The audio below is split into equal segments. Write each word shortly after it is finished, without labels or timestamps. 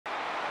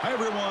Hi,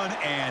 everyone,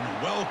 and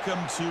welcome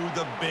to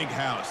the Big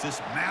House. This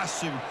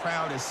massive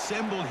crowd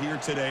assembled here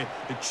today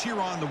to cheer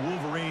on the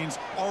Wolverines,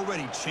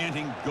 already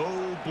chanting, "Go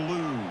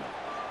Blue."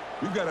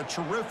 We've got a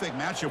terrific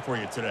matchup for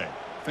you today.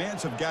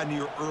 Fans have gotten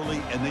here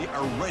early, and they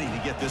are ready to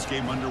get this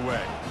game underway.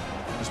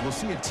 As we'll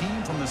see a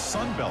team from the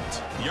Sun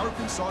Belt, the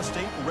Arkansas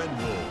State Red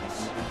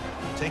Wolves,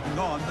 taking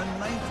on the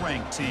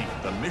 9th-ranked team,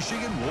 the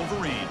Michigan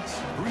Wolverines.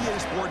 3A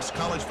Sports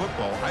College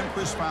Football, I'm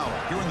Chris Fowler,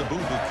 here in the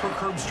booth with Kirk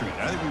Herbstreit.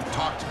 I think we've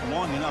talked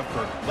long enough,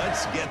 Kirk.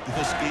 Let's get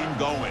this game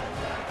going.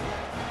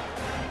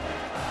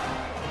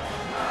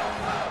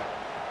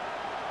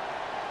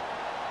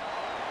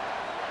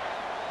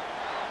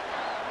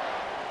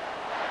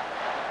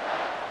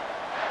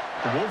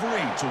 The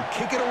Wolverines will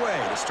kick it away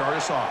to start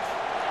us off.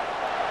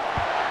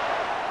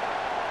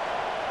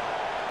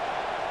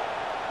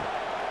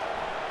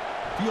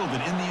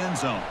 Fielded in the end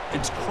zone.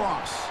 It's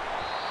Cross.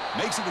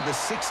 Makes it to the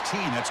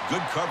 16. That's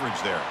good coverage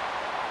there.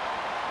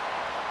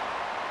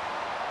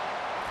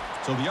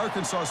 So the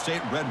Arkansas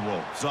State Red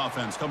Wolves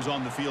offense comes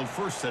on the field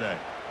first today.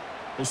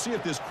 We'll see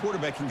if this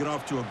quarterback can get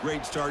off to a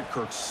great start,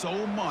 Kirk. So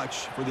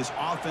much for this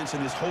offense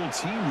and this whole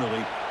team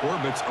really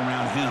orbits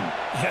around him.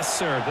 Yes,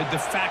 sir. The de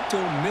facto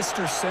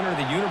Mr. Center of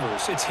the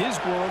universe. It's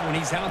his world when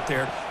he's out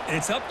there, and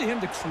it's up to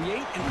him to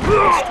create and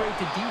illustrate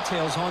the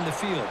details on the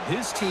field.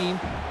 His team,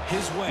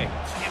 his way.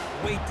 Can't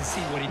wait to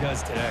see what he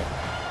does today.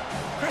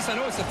 Chris, I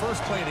know it's the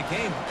first play of the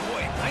game, but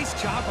boy, nice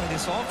job by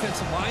this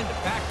offensive line.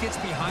 The back gets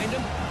behind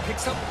him,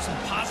 picks up some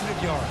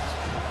positive yards.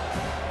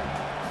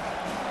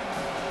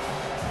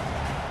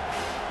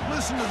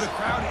 Listen to the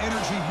crowd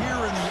energy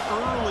here in the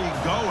early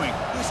going.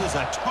 This is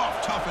a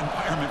tough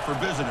environment for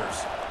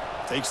visitors.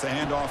 Takes the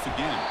handoff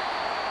again.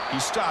 He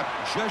stopped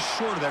just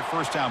short of that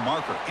first down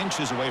marker,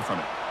 inches away from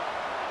it.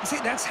 See,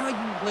 that's how you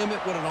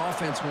limit what an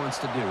offense wants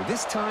to do.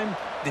 This time,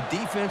 the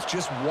defense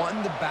just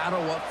won the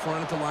battle up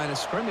front at the line of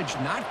scrimmage,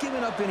 not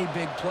giving up any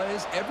big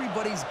plays.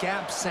 Everybody's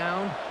gap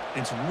sound,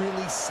 and it's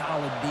really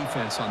solid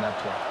defense on that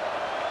play.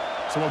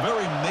 So a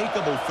very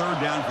makeable third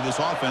down for this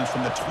offense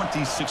from the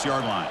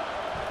 26-yard line.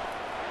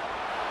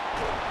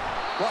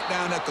 Brought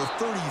down at the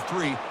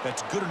 33.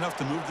 That's good enough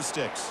to move the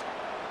sticks.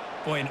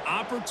 Boy, an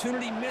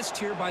opportunity missed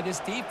here by this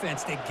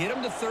defense. They get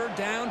them to third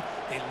down.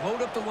 They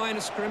load up the line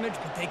of scrimmage,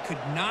 but they could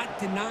not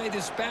deny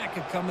this back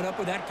of coming up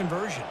with that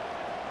conversion.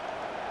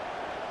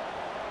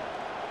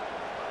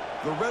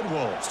 The Red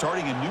Wolves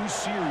starting a new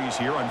series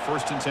here on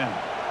 1st and 10.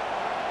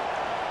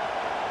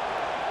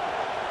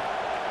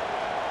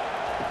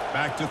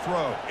 Back to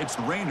throw. It's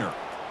Rayner.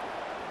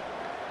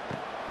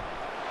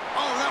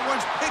 Oh, that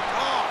one's picked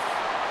off.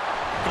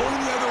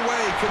 Going the other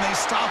way. Can they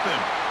stop him?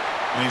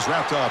 And he's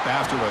wrapped up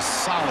after a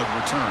solid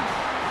return.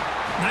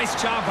 Nice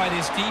job by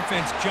this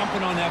defense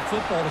jumping on that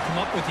football to come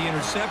up with the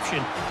interception.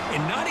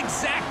 And not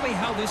exactly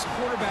how this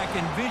quarterback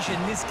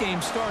envisioned this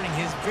game starting.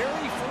 His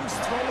very first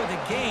throw of the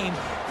game,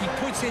 he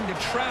puts into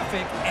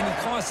traffic, and he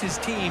costs his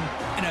team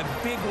in a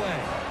big way.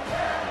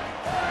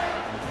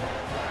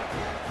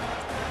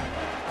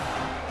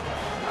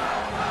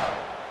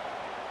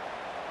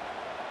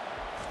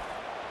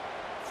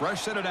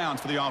 Fresh set of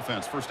downs for the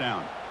offense. First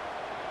down.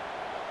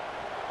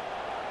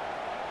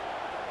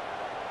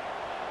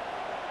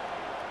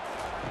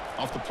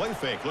 Off the play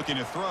fake, looking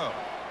to throw.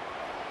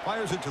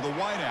 Fires it to the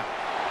wideout.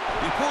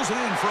 He pulls it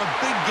in for a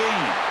big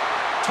gain.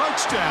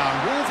 Touchdown,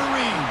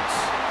 Wolverines.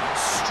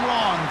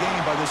 Strong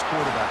game by this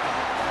quarterback.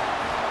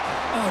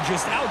 Oh,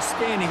 just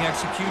outstanding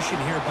execution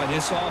here by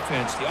this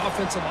offense. The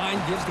offensive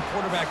line gives the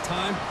quarterback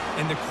time,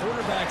 and the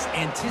quarterback's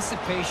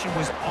anticipation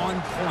was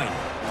on point.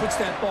 Puts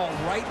that ball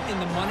right in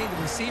the money.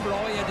 The receiver,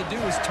 all he had to do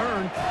was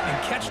turn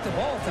and catch the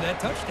ball for that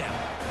touchdown.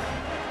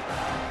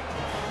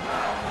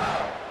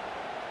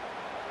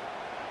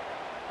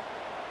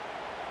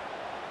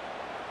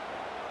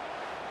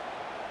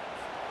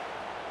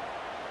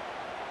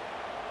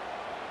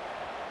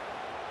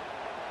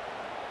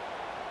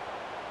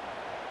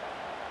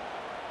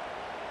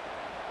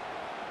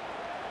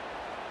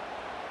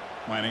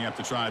 Lining up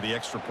to try the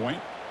extra point.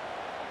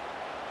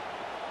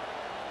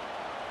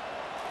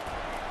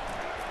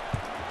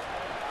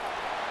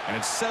 And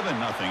it's 7-0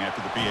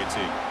 after the PAT.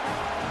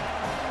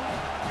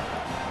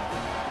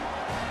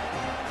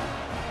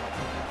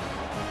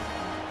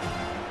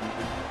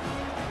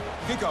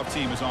 Kickoff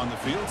team is on the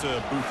field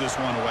to boot this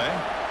one away.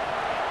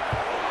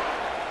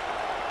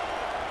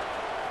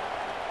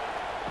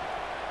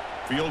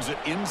 Fields it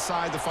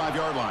inside the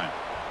 5-yard line.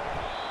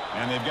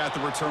 And they've got the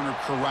returner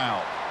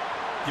corralled.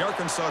 The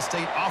Arkansas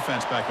State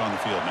offense back on the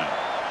field now.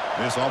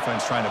 This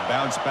offense trying to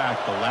bounce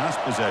back. The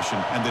last possession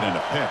ended in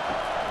a pick.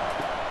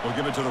 We'll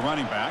give it to the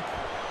running back.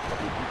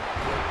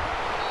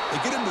 They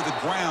get him to the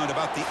ground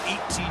about the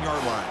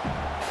 18-yard line.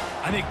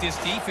 I think this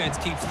defense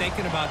keeps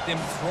thinking about them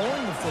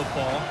throwing the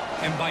football,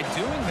 and by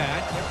doing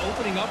that, they're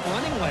opening up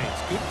running lanes.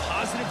 Good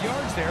positive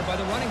yards there by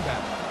the running back.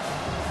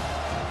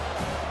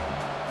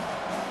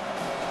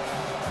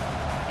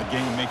 The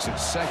game makes it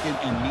 2nd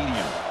and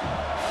medium.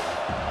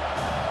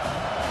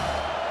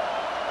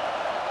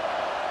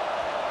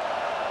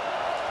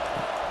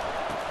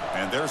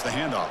 And there's the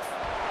handoff.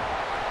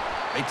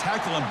 They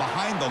tackle him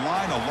behind the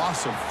line, a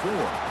loss of 4.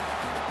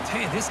 I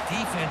tell you, this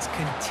defense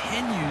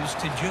continues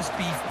to just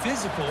be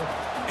physical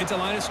at the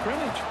line of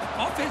scrimmage.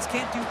 Offense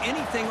can't do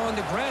anything on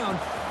the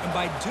ground, and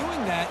by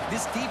doing that,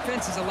 this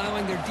defense is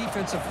allowing their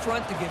defensive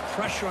front to get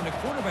pressure on the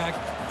quarterback.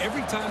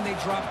 Every time they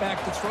drop back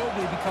to throw,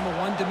 they become a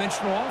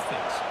one-dimensional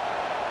offense.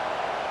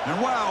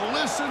 And wow,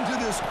 listen to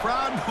this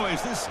crowd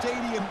noise. This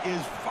stadium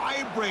is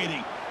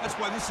vibrating. That's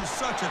why this is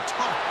such a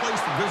tough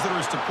place for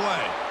visitors to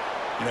play.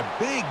 In a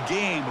big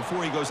game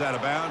before he goes out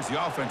of bounds,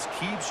 the offense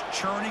keeps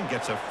churning,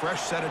 gets a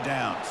fresh set of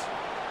downs.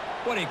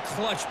 What a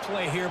clutch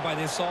play here by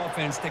this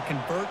offense to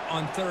convert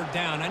on 3rd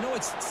down. I know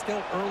it's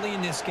still early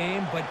in this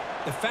game, but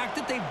the fact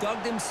that they've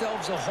dug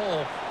themselves a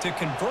hole to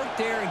convert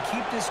there and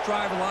keep this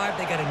drive alive,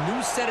 they got a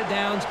new set of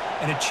downs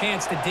and a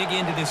chance to dig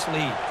into this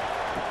lead.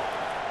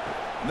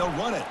 And they'll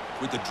run it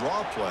with the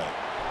draw play.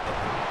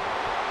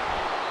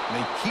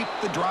 And they keep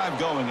the drive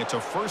going. It's a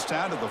 1st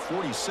down to the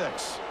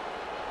 46.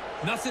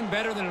 Nothing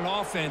better than an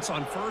offense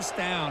on 1st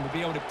down to be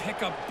able to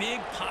pick up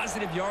big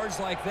positive yards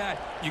like that.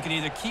 You can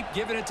either keep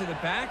giving it to the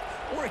back,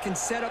 or it can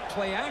set up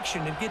play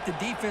action and get the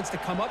defense to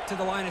come up to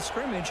the line of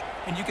scrimmage,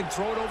 and you can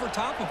throw it over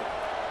top of it.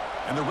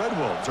 And the Red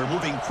Wolves are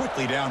moving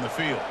quickly down the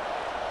field.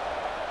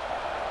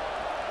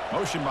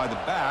 Motion by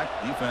the back.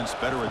 Defense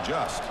better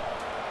adjust.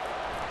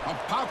 A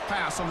pop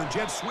pass on the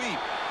jet sweep.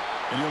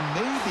 And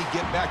he'll maybe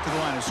get back to the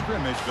line of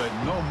scrimmage, but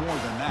no more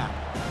than that.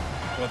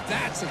 Well,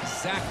 that's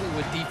exactly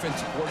what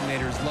defensive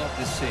coordinators love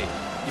to see.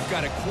 You've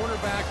got a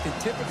quarterback that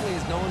typically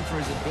is known for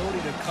his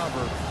ability to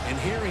cover, and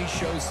here he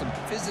shows some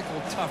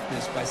physical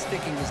toughness by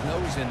sticking his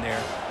nose in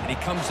there, and he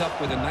comes up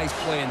with a nice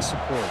play in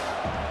support.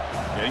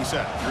 Getting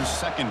set. Here's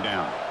 2nd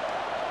down.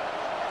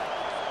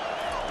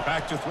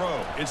 Back to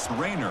throw. It's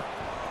Rayner.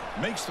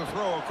 Makes the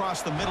throw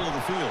across the middle of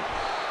the field.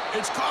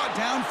 It's caught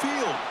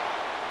downfield.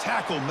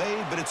 Tackle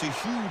made, but it's a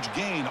huge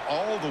gain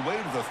all the way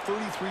to the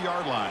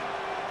 33-yard line.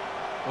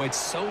 Well, it's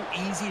so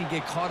easy to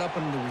get caught up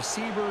in the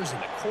receivers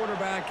and the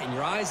quarterback, and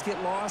your eyes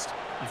get lost.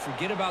 You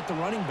forget about the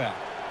running back.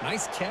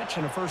 Nice catch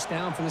and a 1st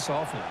down for this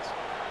offense.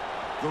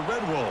 The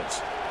Red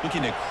Wolves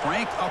looking to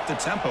crank up the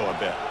tempo a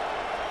bit.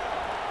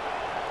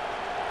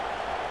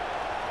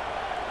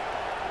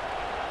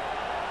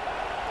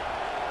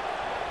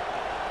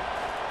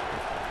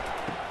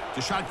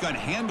 The shotgun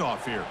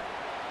handoff here.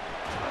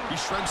 He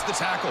shreds the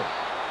tackle.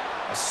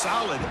 A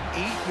solid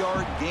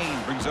 8-yard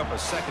gain brings up a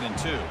 2nd and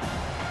 2.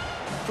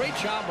 Great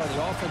job by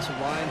the offensive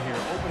line here,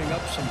 opening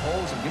up some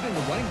holes and giving the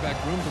running back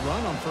room to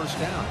run on 1st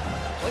down.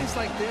 Plays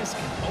like this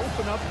can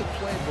open up the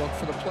playbook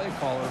for the play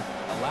caller,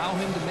 allow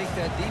him to make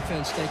that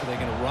defense think, are they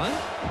going to run?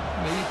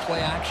 Maybe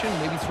play action,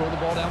 maybe throw the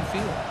ball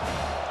downfield.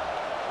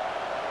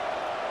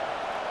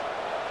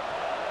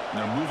 And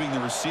they're moving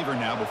the receiver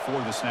now before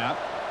the snap.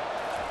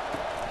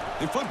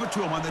 They flip it to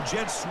him on the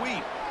jet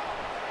sweep.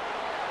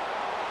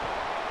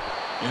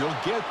 And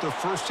he'll get the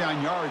 1st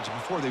down yards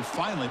before they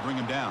finally bring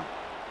him down.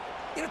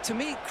 You know, to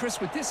me, Chris,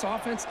 with this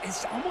offense,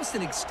 it's almost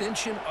an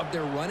extension of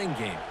their running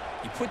game.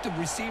 You put the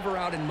receiver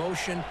out in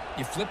motion,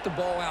 you flip the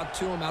ball out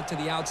to him, out to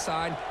the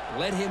outside,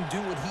 let him do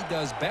what he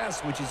does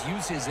best, which is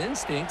use his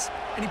instincts,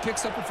 and he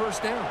picks up a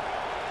 1st down.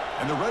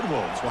 And the Red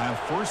Wolves will have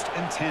 1st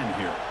and 10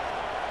 here.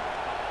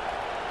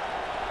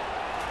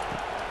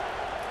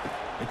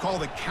 They call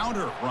the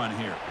counter run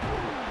here.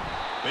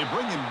 They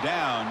bring him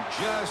down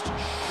just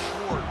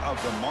short of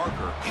the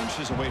marker,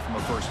 inches away from a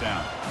 1st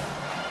down.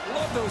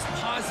 Love those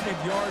positive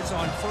yards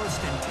on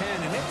 1st and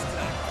 10, and it's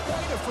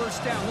quite a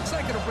 1st down. Looks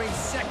like it'll bring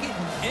 2nd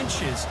and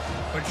inches,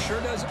 but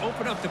sure does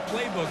open up the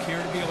playbook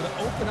here to be able to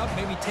open up,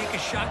 maybe take a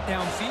shot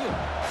downfield.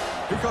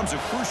 Here comes a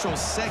crucial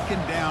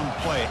 2nd down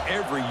play.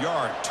 Every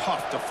yard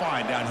tough to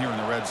find down here in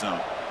the red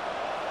zone.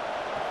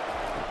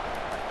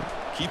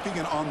 Keeping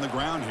it on the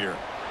ground here.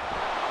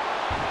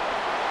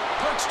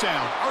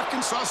 Touchdown,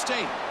 Arkansas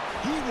State.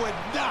 He would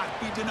not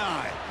be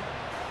denied.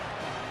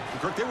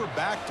 Kirk, they were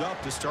backed up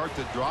to start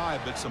the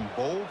drive, but some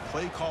bold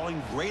play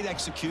calling, great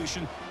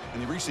execution,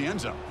 and they reached the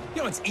end zone.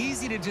 You know, it's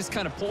easy to just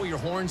kind of pull your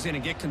horns in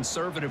and get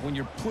conservative when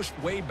you're pushed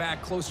way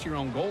back close to your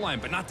own goal line,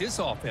 but not this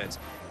offense.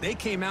 They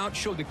came out,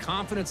 showed the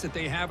confidence that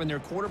they have in their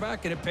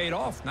quarterback, and it paid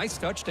off. Nice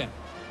touchdown.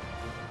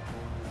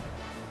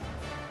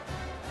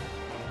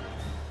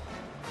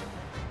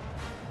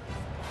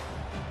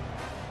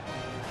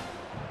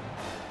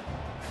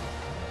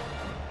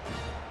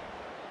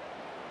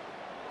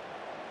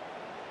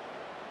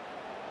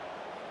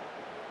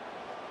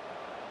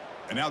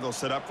 And now they'll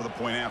set up for the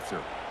point after.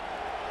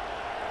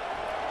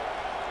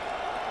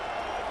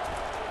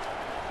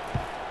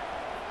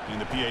 And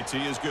the PAT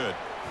is good.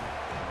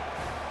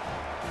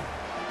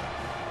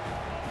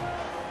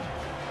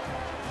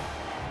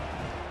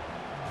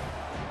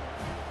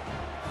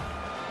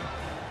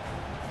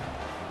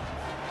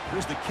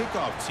 Here's the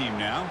kickoff team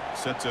now,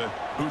 set to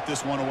boot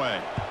this one away.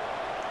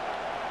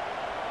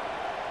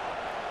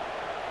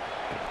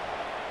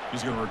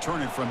 He's going to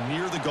return it from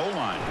near the goal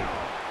line.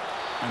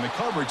 And the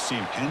coverage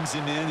team pins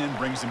him in and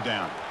brings him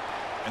down.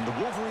 And the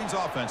Wolverines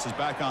offense is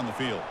back on the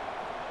field.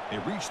 They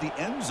reached the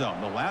end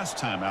zone the last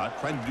time out,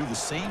 trying to do the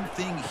same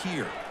thing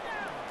here.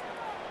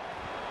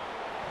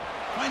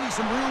 finding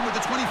some room at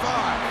the 25.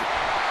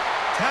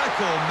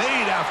 Tackle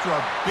made after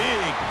a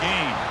big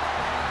gain.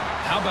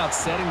 How about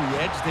setting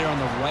the edge there on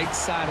the right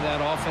side of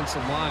that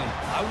offensive line?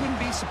 I wouldn't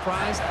be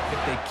surprised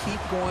if they keep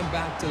going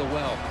back to the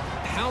well,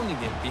 pounding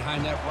it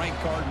behind that right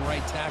guard and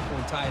right tackle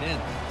and tight end,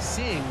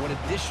 seeing what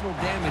additional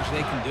damage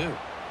they can do.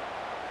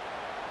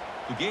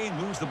 The gain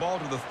moves the ball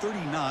to the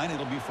 39.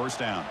 It'll be first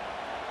down.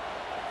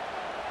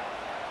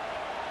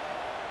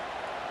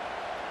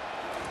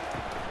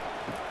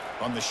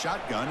 From the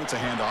shotgun, it's a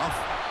handoff.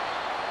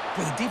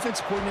 For the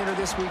defense coordinator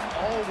this week,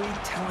 all week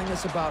telling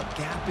us about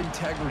gap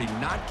integrity,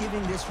 not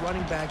giving this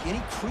running back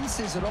any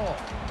creases at all.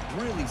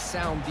 Really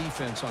sound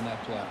defense on that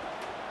play.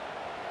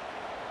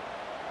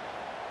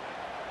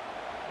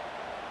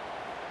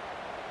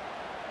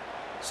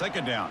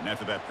 Second down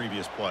after that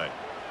previous play.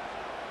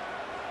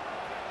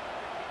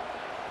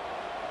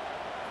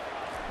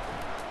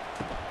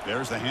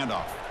 There's the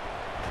handoff.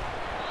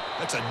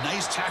 That's a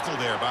nice tackle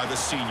there by the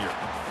senior.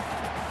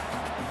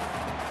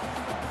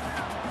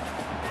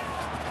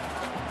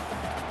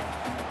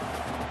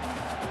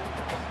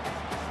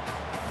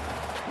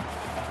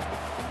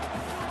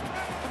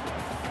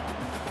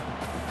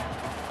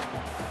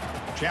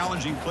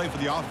 Challenging play for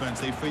the offense.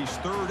 They face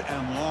third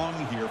and long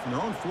here from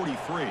their own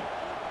 43.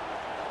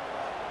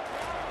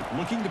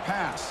 Looking to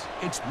pass.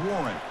 It's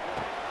Warren.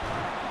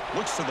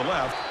 Looks to the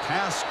left.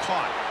 Pass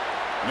caught.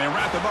 And they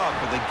wrap him up,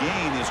 but the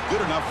gain is good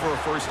enough for a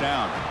first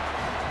down.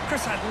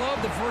 Chris, I love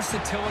the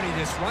versatility of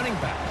this running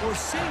back. We're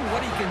seeing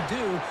what he can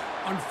do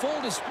on full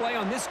display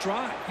on this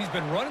drive. He's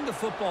been running the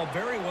football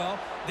very well.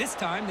 This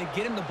time, they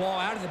get him the ball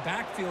out of the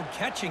backfield,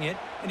 catching it,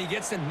 and he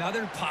gets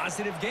another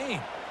positive gain.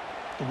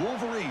 The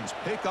Wolverines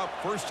pick up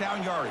first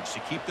down yardage to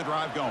keep the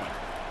drive going.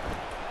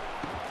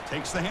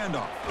 Takes the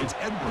handoff. It's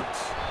Edwards.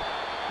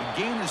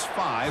 The gain is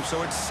 5,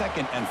 so it's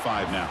 2nd and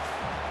 5 now.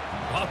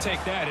 I'll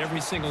take that every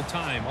single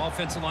time.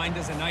 Offensive line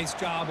does a nice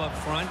job up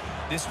front.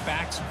 This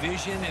back's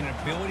vision and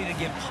ability to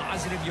get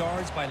positive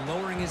yards by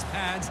lowering his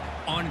pads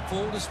on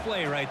full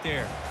display right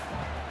there.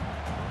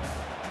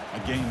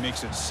 A gain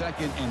makes it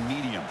 2nd and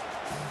medium.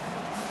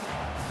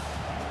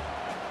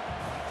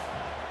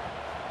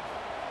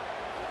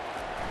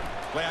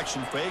 Play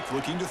action fake,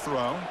 looking to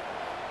throw.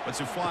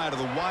 Lets it fly to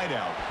the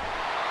wideout.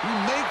 He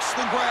makes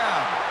the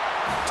grab.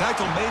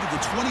 Tackle made at the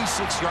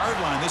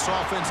 26-yard line. This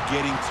offense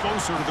getting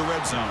closer to the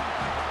red zone.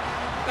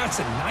 That's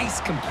a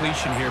nice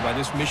completion here by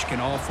this Michigan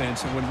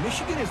offense. And when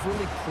Michigan is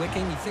really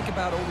clicking, you think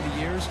about over the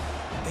years,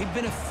 they've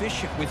been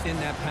efficient within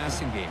that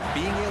passing game,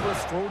 being able to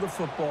throw the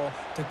football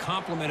to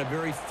complement a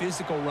very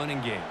physical running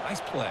game.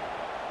 Nice play.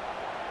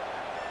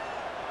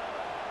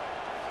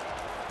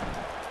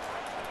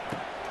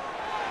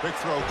 Quick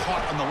throw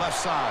caught on the left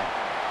side.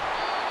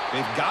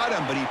 They've got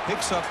him, but he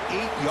picks up 8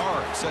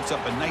 yards. Sets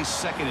up a nice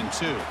 2nd and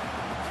 2.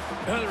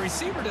 Now the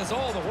receiver does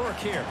all the work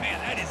here. Man,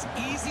 that is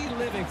easy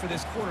living for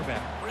this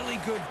quarterback. Really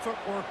good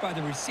footwork by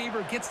the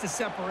receiver. Gets the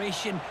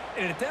separation.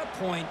 And at that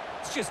point,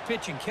 it's just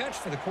pitch and catch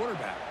for the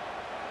quarterback.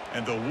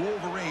 And the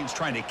Wolverines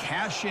trying to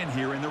cash in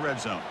here in the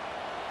red zone.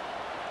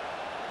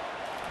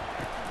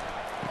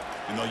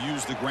 And they'll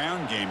use the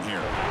ground game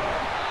here.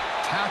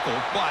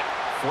 Tackle, but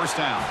first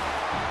down.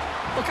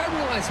 Look, I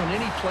realize on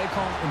any play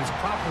call, when it's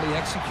properly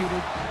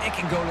executed, it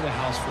can go to the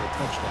house for a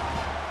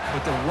touchdown.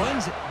 But the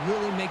runs that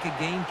really make a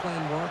game plan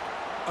work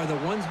are the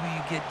ones where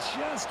you get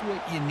just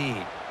what you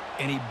need.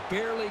 And he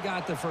barely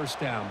got the first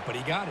down, but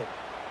he got it.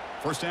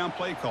 First down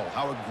play call.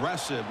 How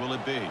aggressive will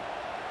it be?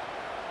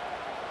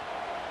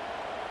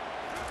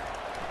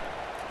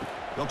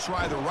 They'll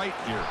try the right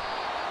here.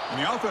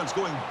 And the offense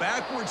going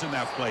backwards in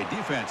that play.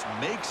 Defense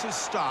makes a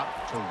stop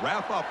to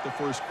wrap up the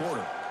first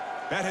quarter.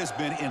 That has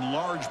been in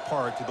large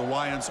part to the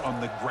reliance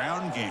on the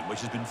ground game, which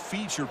has been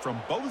featured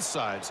from both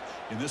sides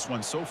in this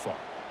one so far.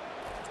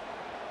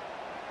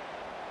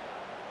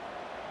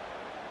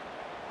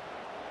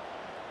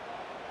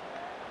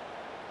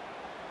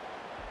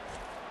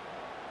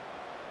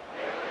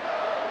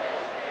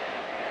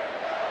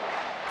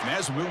 And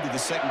as we move to the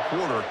second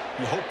quarter,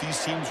 we hope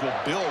these teams will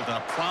build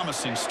on a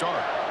promising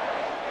start.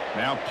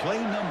 Now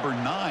play number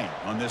 9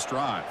 on this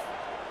drive.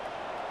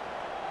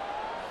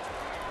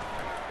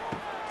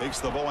 Takes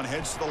the ball and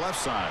heads to the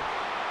left side.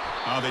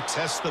 They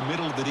test the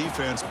middle of the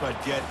defense, but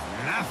get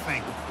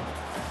nothing.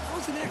 It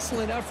was an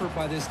excellent effort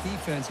by this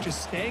defense,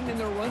 just staying in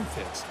their run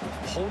fits,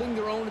 holding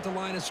their own at the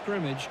line of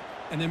scrimmage,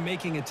 and then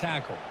making a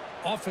tackle.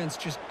 Offense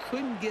just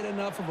couldn't get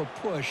enough of a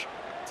push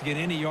to get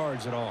any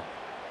yards at all.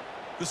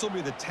 This will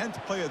be the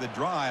 10th play of the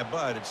drive,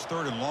 but it's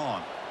 3rd and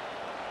long.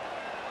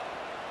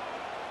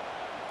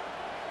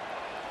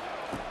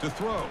 To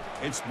throw,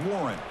 it's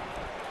Warren.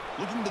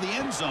 Looking to the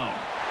end zone.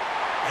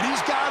 And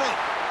he's got it.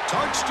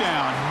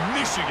 Touchdown,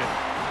 Michigan.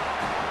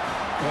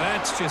 Well,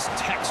 that's just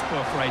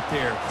textbook right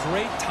there.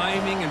 Great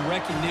timing and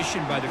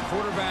recognition by the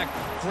quarterback.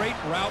 Great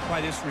route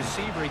by this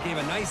receiver. He gave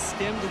a nice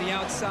stem to the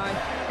outside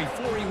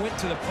before he went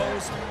to the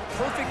post.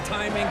 Perfect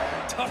timing,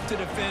 tough to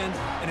defend,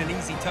 and an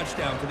easy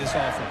touchdown for this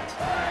offense.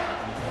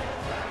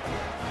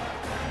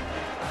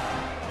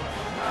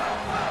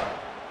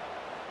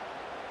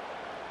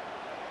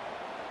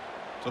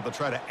 So they'll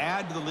try to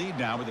add to the lead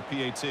now with the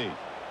PAT.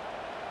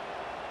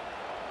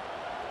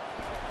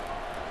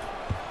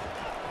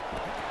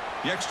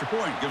 The extra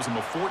point gives them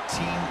a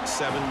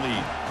 14-7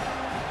 lead.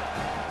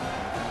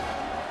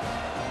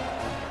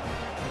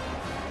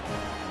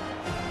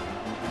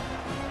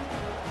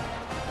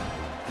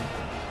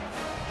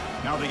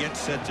 Now they get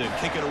set to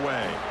kick it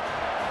away.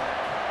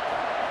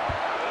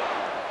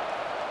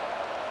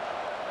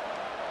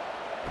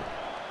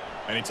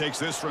 And he takes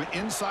this from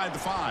inside the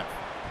 5.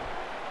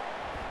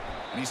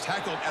 And he's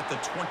tackled at the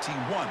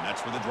 21.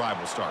 That's where the drive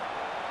will start.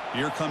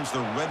 Here comes the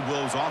Red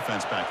Wolves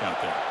offense back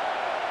out there.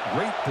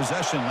 Great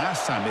possession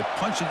last time. They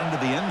punch it into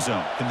the end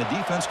zone. Can the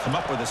defense come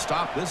up with a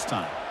stop this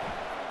time?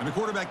 And the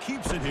quarterback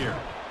keeps it here.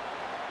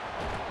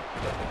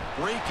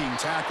 Breaking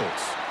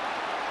tackles.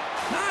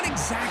 Not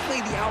exactly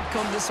the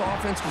outcome this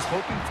offense was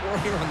hoping for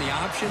here on the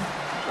option.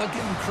 I'll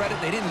give them credit.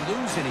 They didn't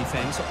lose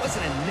anything, so it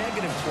wasn't a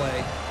negative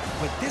play.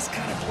 But this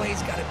kind of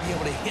play's got to be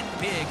able to hit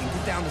big and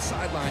get down the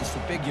sidelines for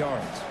big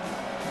yards.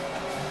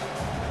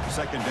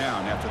 Second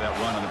down after that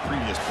run on the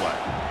previous play.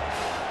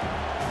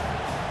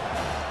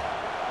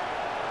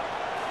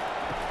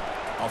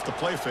 Off the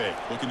play fake,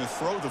 looking to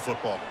throw the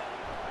football.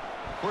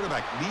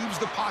 Quarterback leaves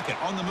the pocket,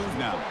 on the move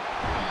now.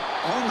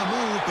 On the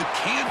move, but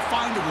can't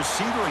find a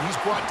receiver, and he's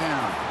brought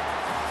down.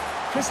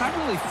 Chris, I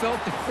really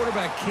felt the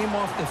quarterback came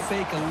off the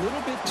fake a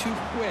little bit too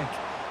quick.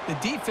 The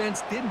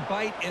defense didn't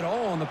bite at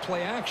all on the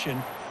play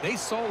action. They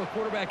saw the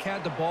quarterback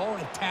had the ball,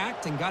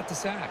 attacked, and got the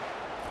sack.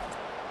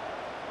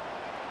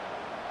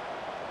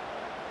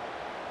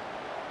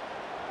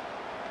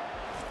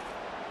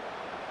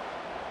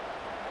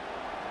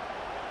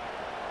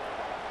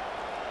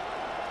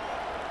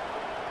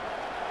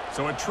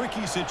 So a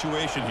tricky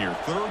situation here.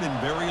 Third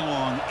and very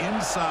long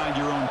inside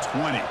your own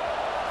 20.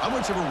 How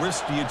much of a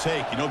risk do you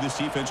take? You know this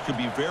defense could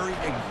be very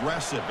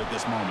aggressive at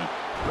this moment.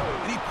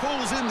 And he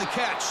pulls in the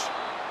catch.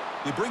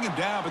 They bring him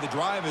down, but the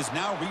drive has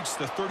now reached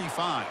the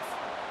 35.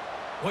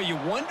 Well, you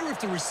wonder if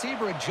the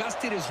receiver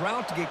adjusted his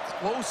route to get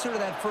closer to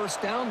that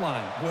first down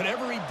line.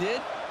 Whatever he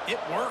did, it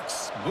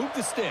works. Move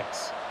the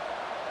sticks.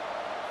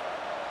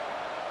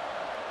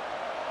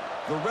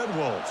 The Red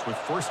Wolves with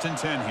 1st and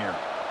 10 here.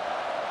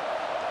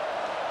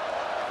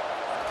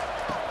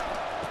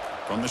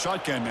 From the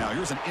shotgun now,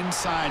 here's an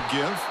inside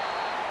give.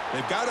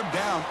 They've got him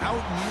down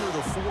out near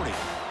the 40.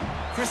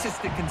 Chris, it's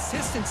the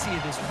consistency of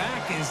this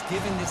back is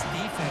giving this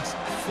defense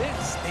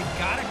fits. They've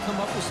got to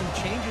come up with some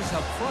changes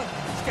up front.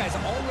 This guy's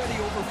already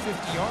over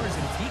 50 yards,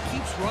 and if he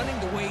keeps running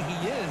the way he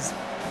is,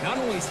 not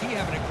only is he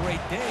having a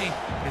great day,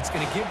 but it's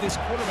going to give this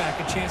quarterback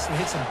a chance to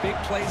hit some big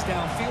plays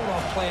downfield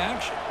off play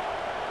action.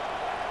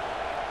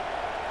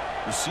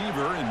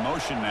 Receiver in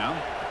motion now.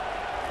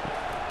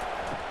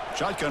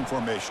 Shotgun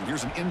formation.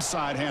 Here's an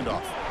inside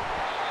handoff.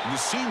 And the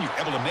senior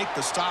able to make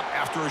the stop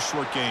after a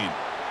short gain.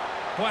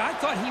 Boy, I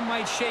thought he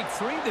might shake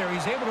free there.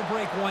 He's able to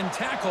break one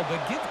tackle, but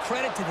give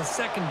credit to the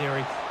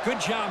secondary.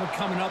 Good job of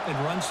coming up and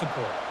run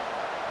support.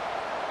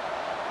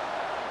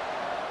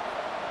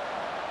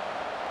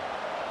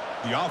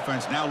 The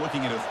offense now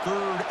looking at a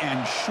 3rd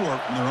and short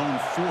from their own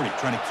 40,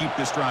 trying to keep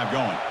this drive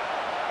going.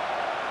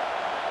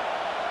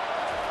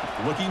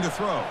 Looking to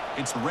throw.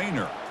 It's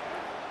Rayner.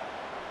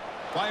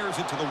 Fires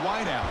it to the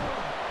wideout.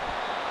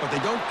 But they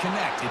don't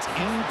connect. It's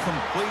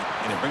incomplete,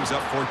 and it brings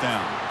up 4th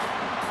down.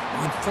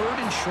 On 3rd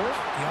and short,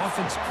 the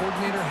offense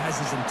coordinator has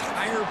his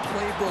entire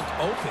playbook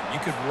open. You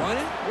could run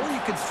it or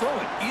you could throw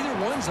it. Either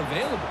one's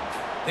available.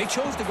 They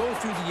chose to go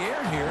through the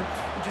air here.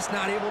 They're just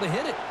not able to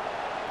hit it.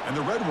 And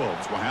the Red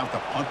Wolves will have to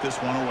punt this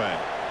one away.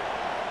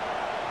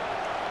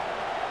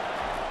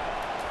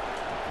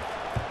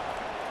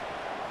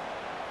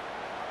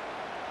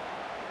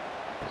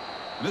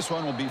 This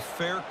one will be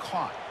fair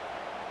caught.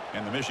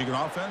 And the Michigan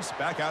offense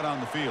back out on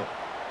the field.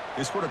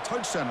 They scored a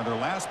touchdown on their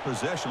last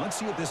possession. Let's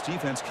see if this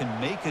defense can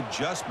make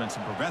adjustments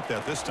and prevent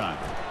that this time.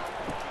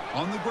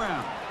 On the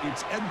ground,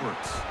 it's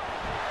Edwards.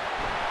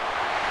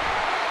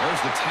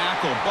 There's the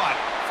tackle, but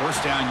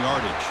 1st down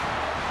yardage.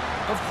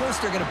 Of course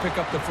they're going to pick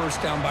up the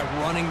 1st down by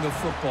running the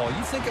football.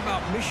 You think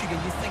about Michigan,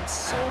 you think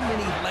so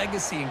many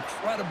legacy,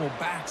 incredible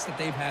backs that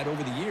they've had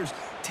over the years.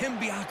 Tim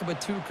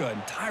Biakabatuka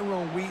and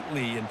Tyrone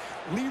Wheatley and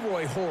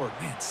Leroy Horde.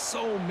 Man,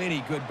 so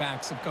many good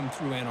backs have come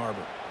through Ann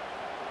Arbor.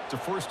 It's a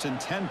 1st and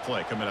 10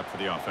 play coming up for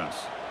the offense.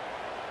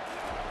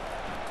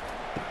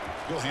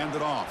 He'll hand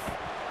it off.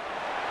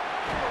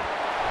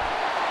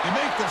 They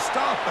make the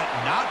stop, but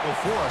not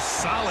before a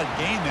solid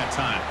gain that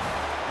time.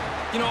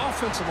 You know,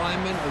 offensive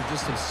linemen are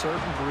just a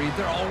certain breed.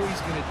 They're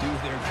always going to do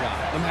their job,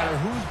 no matter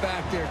who's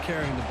back there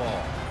carrying the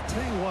ball. I'll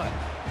tell you what,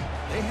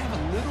 they have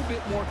a little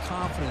bit more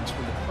confidence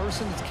when the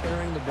person that's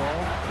carrying the ball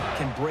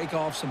can break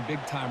off some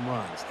big-time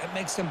runs. That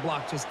makes them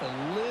block just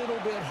a little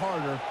bit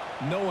harder,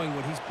 knowing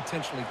what he's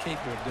potentially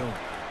capable of doing.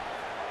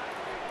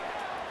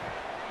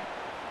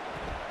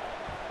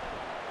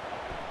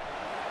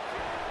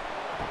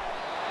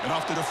 And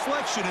off the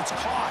deflection, it's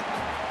caught.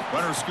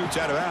 Runner scoots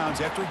out of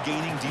bounds after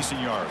gaining decent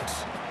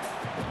yards.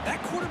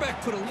 That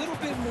quarterback put a little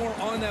bit more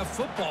on that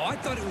football. I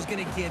thought it was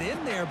going to get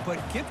in there, but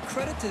give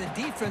credit to the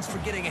defense for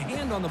getting a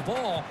hand on the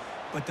ball.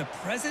 but the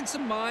presence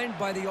of mind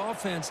by the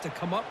offense to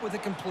come up with a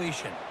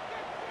completion.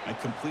 And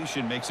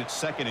completion makes it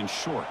 2nd and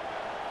short.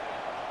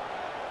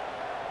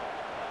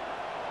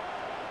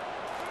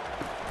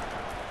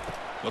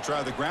 They'll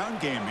try the ground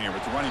game here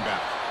with the running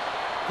back.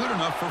 Good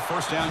enough for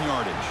 1st down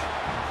yardage.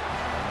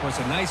 It was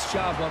a nice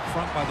job up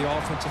front by the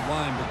offensive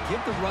line, but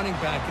give the running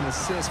back an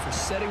assist for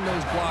setting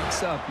those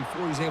blocks up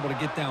before he's able to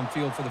get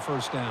downfield for the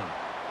 1st down.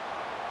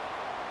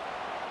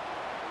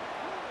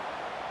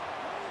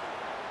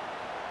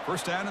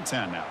 1st down and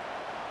 10 now.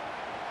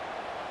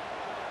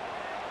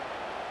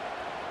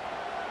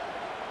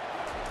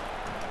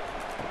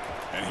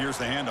 And here's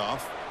the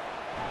handoff.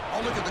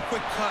 Oh, look at the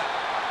quick cut.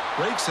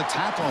 Breaks a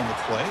tackle on the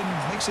play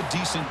and makes a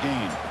decent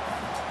gain.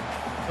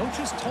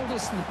 Coaches told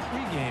us in the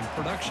pregame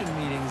production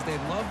meetings they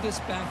love this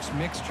back's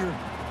mixture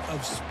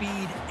of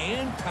speed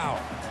and power.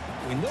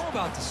 We know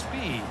about the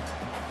speed,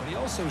 but he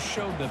also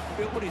showed the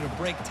ability to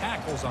break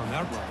tackles on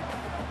that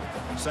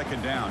run.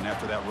 2nd down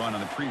after that run on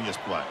the previous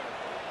play.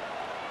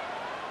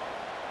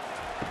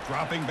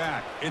 Dropping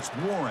back, it's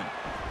Warren.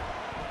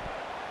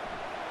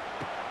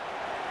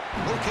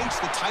 Locates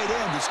the tight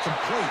end. It's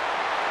complete.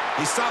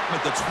 They stop him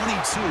at the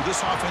 22.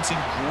 This offense in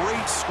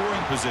great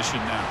scoring position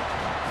now.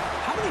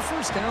 How many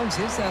 1st downs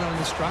is that on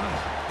this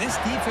drive? This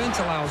defense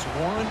allows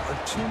 1 or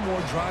 2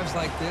 more drives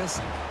like this,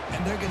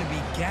 and they're going to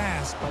be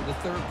gassed by the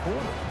 3rd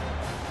quarter.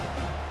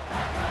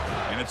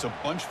 And it's a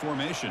bunch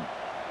formation.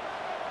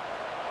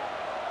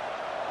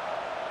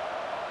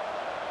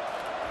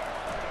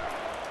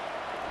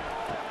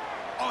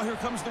 Oh, here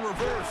comes the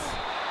reverse.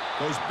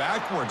 Goes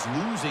backwards,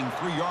 losing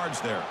 3 yards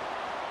there.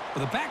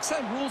 Well, the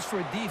backside rules for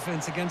a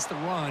defense against the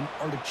run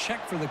are to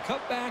check for the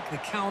cutback, the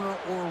counter,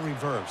 or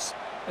reverse.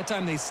 That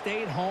time they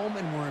stayed home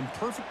and were in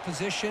perfect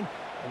position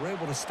and were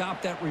able to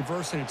stop that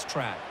reverse in its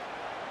track.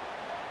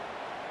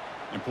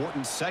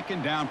 Important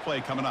 2nd down play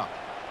coming up.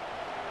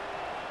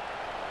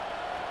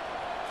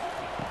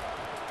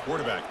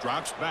 Quarterback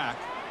drops back.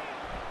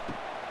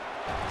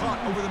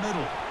 Caught over the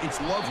middle. It's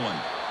Loveland.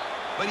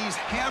 But he's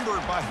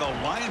hammered by the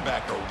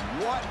linebacker.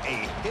 What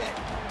a hit.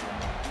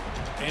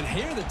 And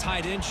here the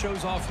tight end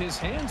shows off his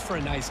hands for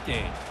a nice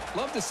gain.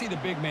 Love to see the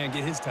big man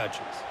get his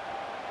touches.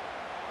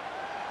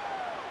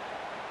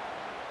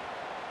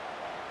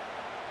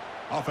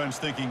 Offense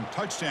thinking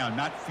touchdown,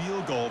 not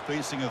field goal,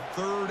 facing a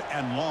 3rd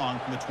and long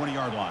from the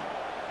 20-yard line.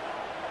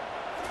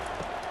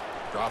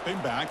 Dropping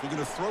back, looking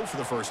to throw for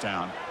the 1st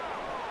down.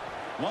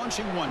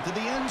 Launching one to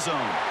the end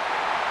zone.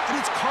 And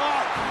it's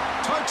caught.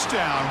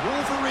 Touchdown,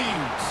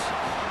 Wolverines.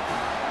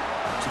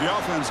 So the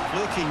offense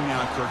clicking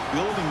now, Kirk,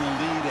 building the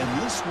lead,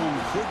 and this one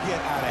could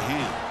get out of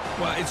hand.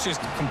 Well, it's just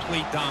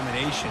complete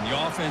domination.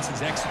 The offense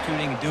is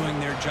executing and doing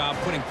their job,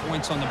 putting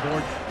points on the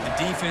board.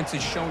 The defense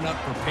has shown up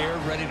prepared,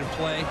 ready to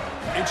play.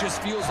 It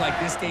just feels like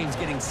this game's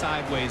getting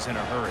sideways in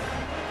a hurry.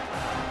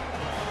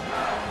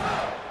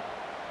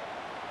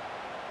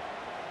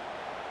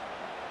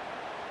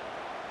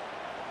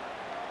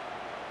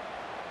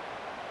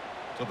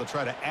 So they'll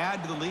try to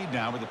add to the lead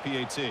now with the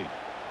PAT.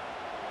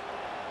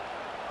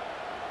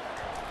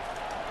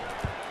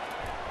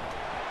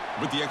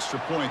 With the extra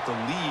point, the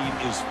lead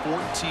is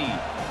 14.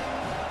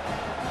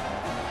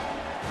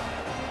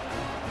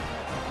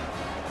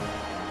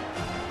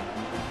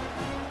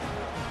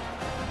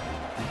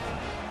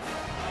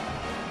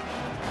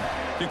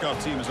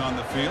 Kickoff team is on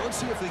the field. Let's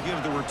see if they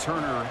give the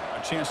returner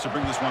a chance to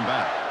bring this one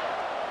back.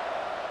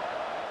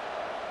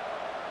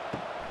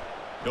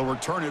 He'll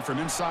return it from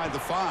inside the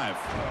 5.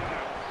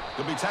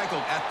 He'll be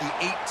tackled at the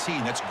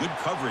 18. That's good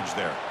coverage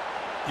there.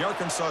 The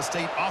Arkansas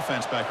State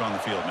offense back on the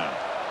field now.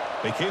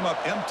 They came up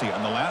empty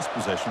on the last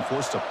possession,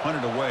 forced to punt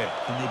it away.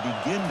 Can they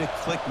begin to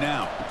click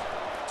now?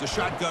 It's a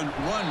shotgun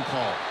run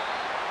call.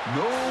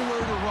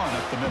 Nowhere to run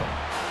up the middle.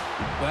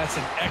 Well, that's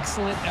an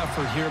excellent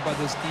effort here by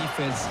this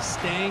defense,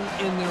 staying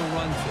in their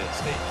run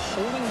fist,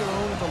 holding their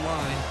own at the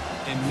line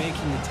and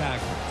making the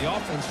tackle. The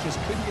offense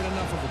just couldn't get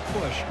enough of a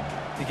push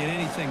to get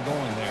anything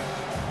going there.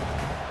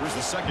 Here's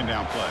the 2nd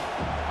down play.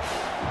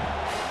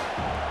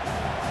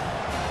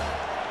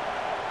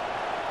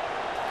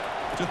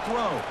 To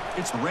throw,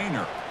 it's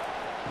Rayner.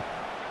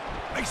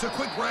 Makes a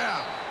quick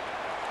grab.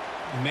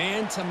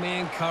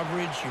 Man-to-man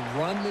coverage, you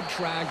run the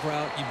drag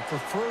route, you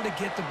prefer to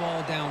get the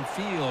ball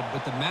downfield,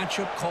 but the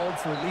matchup called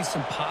for at least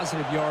some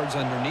positive yards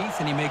underneath,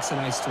 and he makes a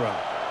nice throw.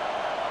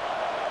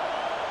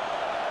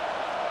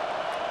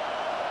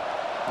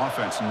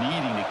 Offense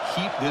needing to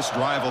keep this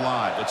drive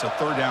alive. It's a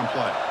 3rd down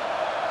play.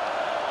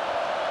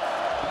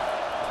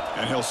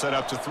 And he'll set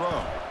up to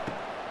throw.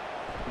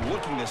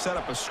 Looking to set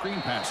up a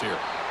screen pass here.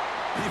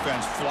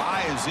 Defense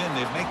flies in.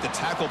 They make the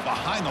tackle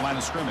behind the line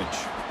of scrimmage.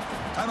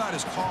 Timeout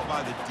is called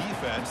by the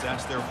defense.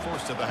 That's their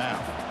 1st of the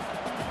half.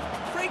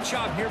 Great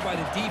job here by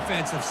the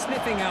defense of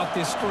sniffing out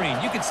this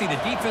screen. You can see the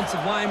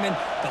defensive linemen,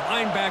 the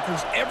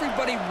linebackers,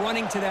 everybody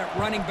running to that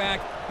running back.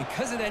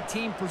 Because of that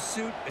team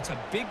pursuit, it's a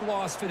big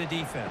loss for the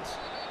defense.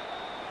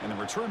 And the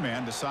return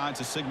man decides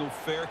to signal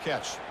fair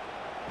catch.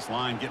 This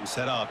line getting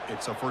set up.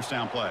 It's a 1st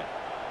down play.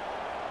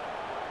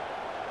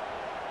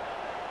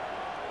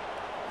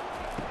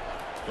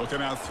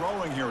 Looking out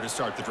throwing here to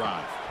start the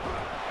drive.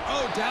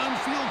 Oh,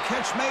 downfield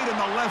catch made on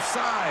the left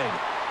side.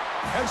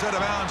 Heads out of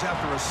bounds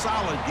after a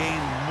solid gain,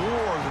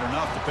 more than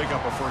enough to pick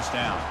up a first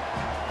down.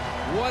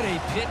 What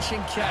a pitch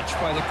and catch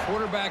by the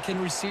quarterback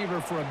and receiver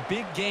for a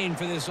big gain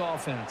for this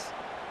offense.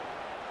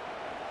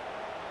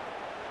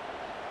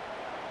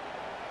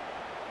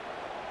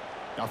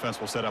 The offense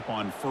will set up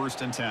on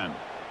 1st and 10.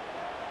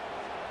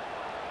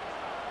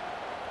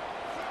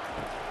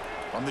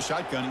 From the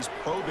shotgun, he's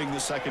probing the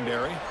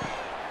secondary.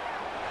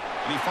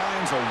 And he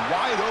finds a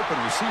wide-open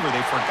receiver.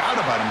 They forgot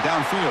about him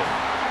downfield.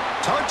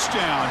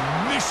 Touchdown,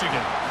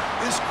 Michigan.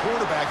 This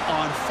quarterback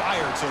on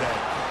fire today.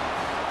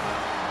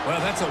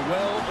 Well, that's a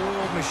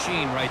well-oiled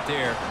machine right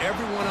there.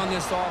 Everyone on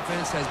this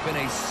offense has been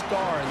a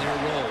star in their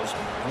roles.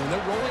 And when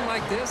they're rolling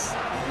like this,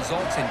 it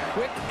results in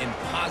quick and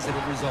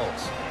positive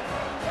results.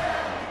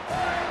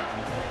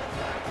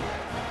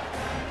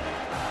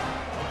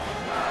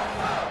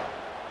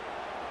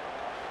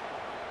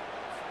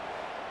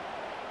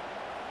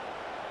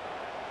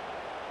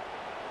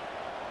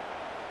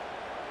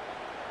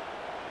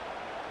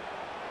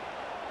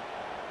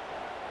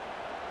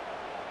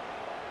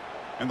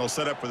 And they'll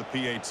set up for the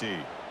PAT.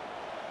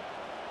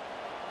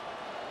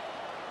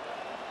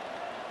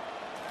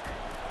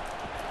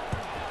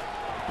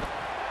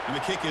 And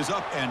the kick is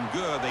up and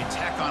good. They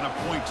tack on a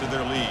point to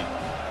their lead.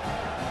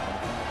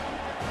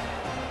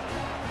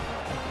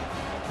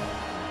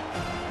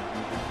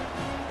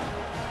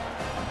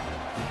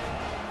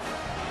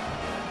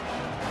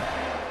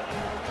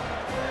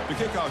 The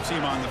kickoff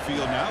team on the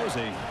field now as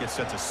they get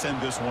set to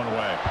send this one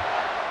away.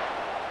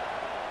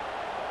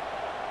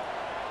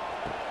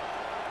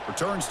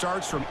 Return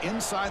starts from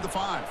inside the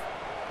 5.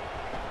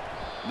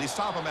 And they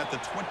stop him at the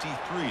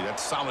 23.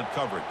 That's solid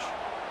coverage.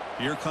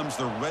 Here comes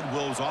the Red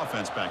Wolves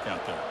offense back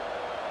out there.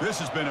 This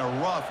has been a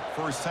rough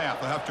first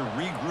half. They'll have to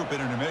regroup in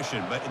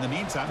intermission. But in the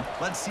meantime,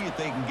 let's see if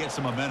they can get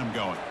some momentum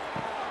going.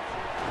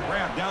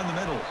 Grab down the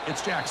middle.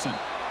 It's Jackson.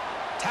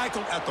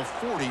 Tackled at the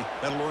 40.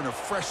 That'll earn a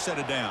fresh set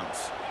of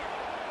downs.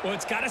 Well,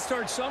 it's got to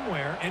start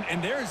somewhere,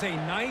 and there's a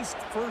nice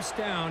first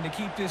down to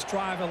keep this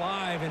drive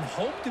alive and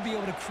hope to be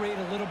able to create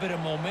a little bit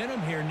of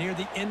momentum here near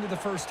the end of the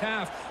first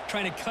half,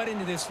 trying to cut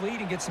into this lead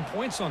and get some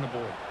points on the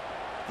board.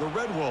 The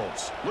Red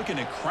Wolves looking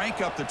to crank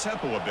up the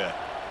tempo a bit.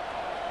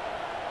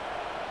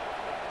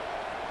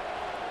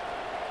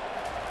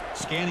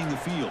 Scanning the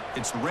field,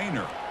 it's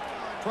Rayner.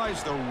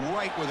 Tries the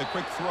right with a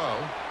quick throw,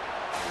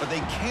 but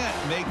they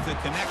can't make the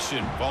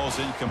connection. Ball's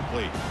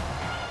incomplete.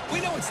 We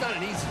know it's not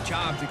an easy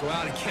job to go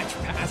out and catch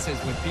passes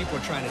when people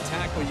are trying to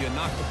tackle you and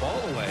knock the ball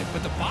away.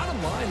 But the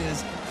bottom line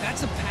is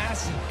that's a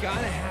pass you got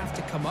to have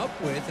to come up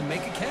with and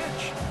make a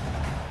catch.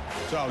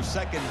 So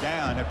 2nd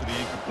down after the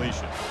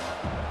incompletion.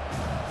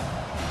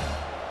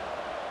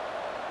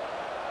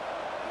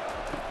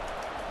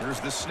 Here's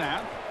the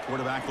snap.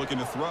 Quarterback looking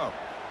to throw.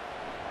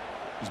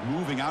 He's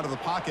moving out of the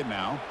pocket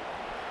now.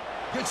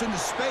 Gets into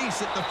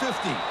space at the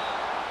 50.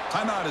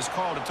 Timeout is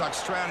called to talk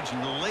strategy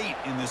late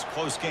in this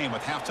close game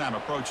with halftime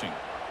approaching.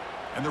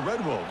 And the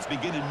Red Wolves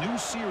begin a new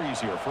series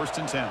here, 1st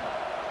and 10.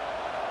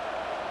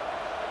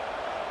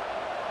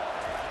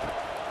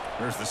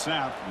 There's the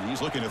snap, and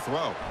he's looking to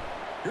throw.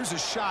 Here's a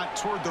shot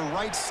toward the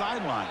right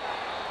sideline.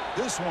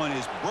 This one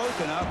is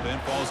broken up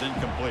and falls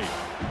incomplete.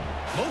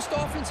 Most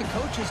offensive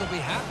coaches will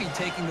be happy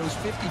taking those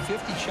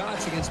 50-50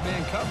 shots against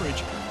man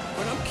coverage,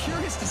 but I'm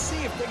curious to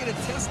see if they're going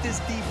to test this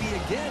DB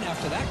again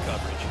after that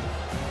coverage.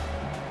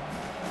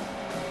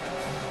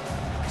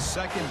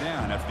 2nd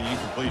down after the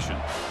incompletion.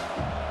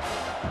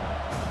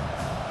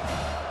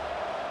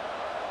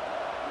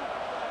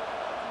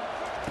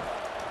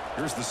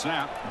 Here's the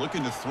snap,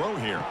 looking to throw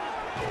here.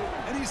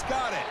 And he's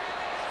got it.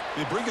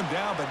 They bring him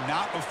down, but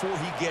not before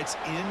he gets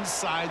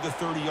inside the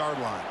 30-yard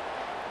line.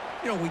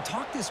 You know, we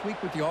talked this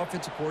week with the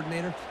offensive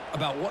coordinator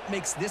about what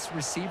makes this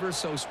receiver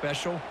so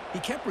special. He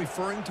kept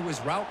referring to his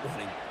route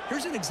running.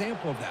 Here's an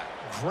example of that.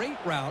 Great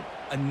route,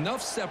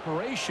 enough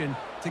separation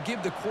to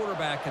give the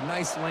quarterback a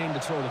nice lane to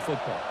throw the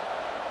football.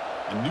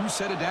 A new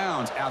set of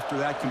downs after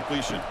that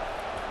completion.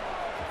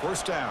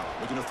 1st down,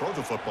 looking to throw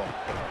the football.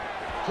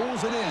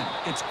 Pulls it in.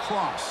 It's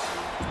Cross.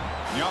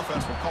 The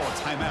offense will call a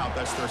timeout.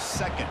 That's their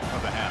 2nd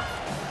of the half.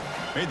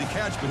 Made the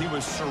catch, but he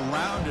was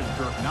surrounded,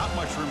 Kirk. Not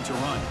much room to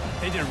run.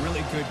 They did a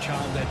really good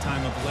job that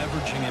time of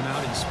leveraging him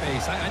out in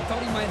space. I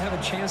thought he might have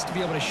a chance to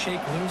be able to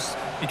shake loose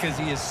because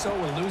he is so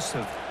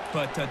elusive.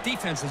 But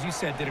defense, as you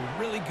said, did a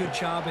really good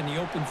job in the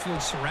open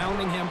field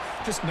surrounding him.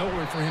 Just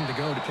nowhere for him to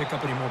go to pick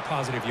up any more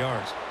positive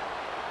yards.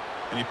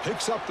 And he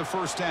picks up the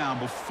 1st down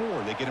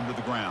before they get him to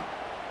the ground.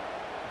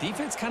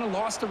 Defense kind of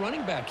lost the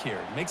running back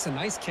here. Makes a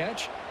nice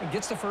catch and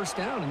gets the 1st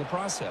down in the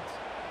process.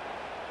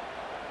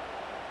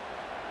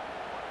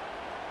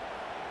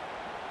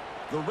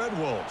 The Red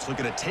Wolves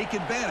looking to take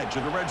advantage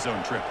of the red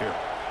zone trip here.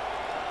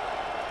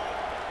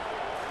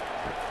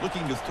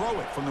 Looking to throw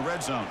it from the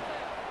red zone.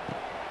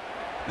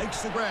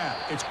 Makes the grab.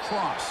 It's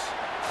Cross.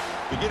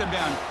 To get him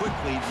down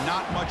quickly,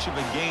 not much of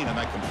a gain on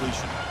that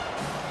completion.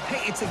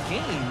 Hey, it's a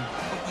gain,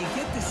 but you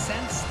get the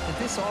sense that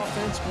this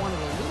offense wanted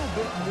a little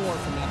bit more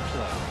from that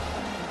play.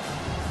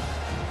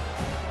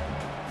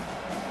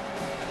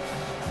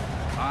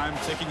 Time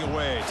ticking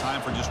away.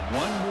 Time for just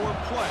one more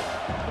play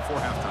before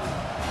halftime.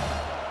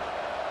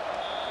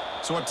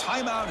 So a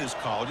timeout is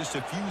called. Just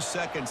a few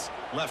seconds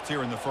left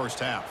here in the first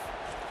half.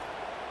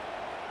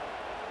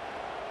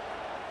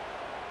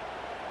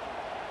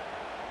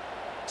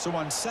 So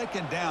on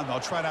second down,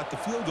 they'll try out the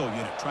field goal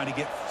unit, trying to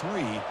get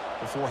 3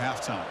 before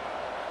halftime.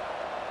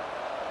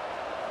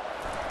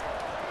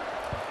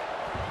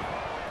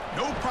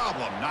 No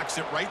problem. Knocks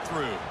it right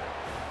through.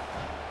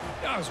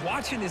 I was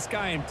watching this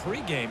guy in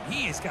pregame.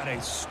 He has got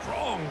a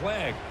strong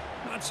leg.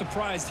 Not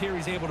surprised here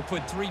he's able to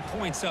put 3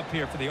 points up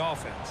here for the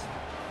offense.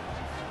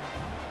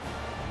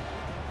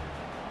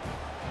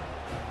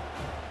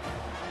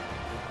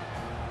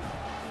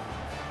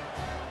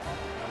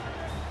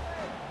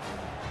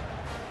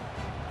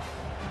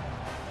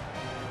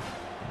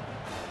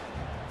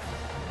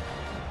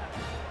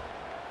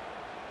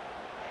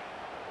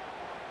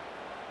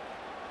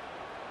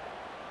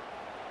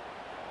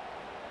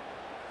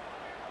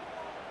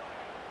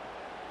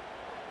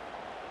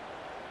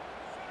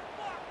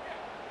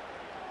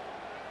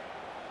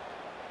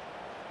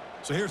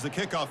 So here's the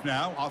kickoff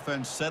now.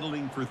 Offense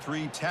settling for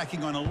 3,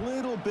 tacking on a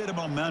little bit of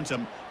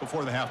momentum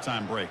before the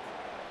halftime break.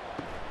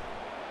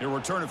 He'll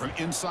return it from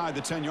inside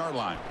the 10-yard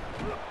line.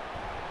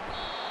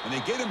 And they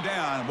get him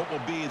down what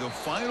will be the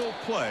final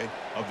play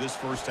of this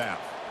first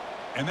half.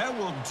 And that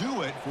will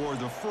do it for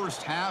the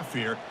first half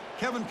here.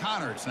 Kevin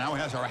Connors now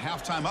has our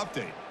halftime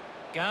update.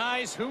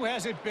 Guys, who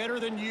has it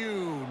better than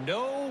you?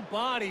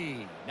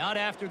 Nobody. Not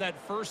after that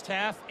first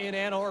half in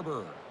Ann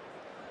Arbor.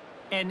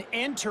 An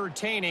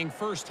entertaining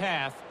first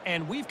half,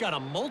 and we've got a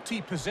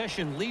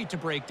multi-possession lead to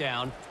break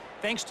down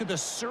thanks to the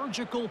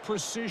surgical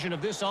precision of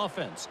this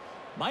offense.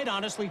 Might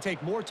honestly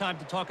take more time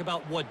to talk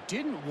about what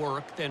didn't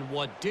work than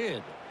what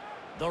did.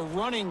 The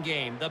running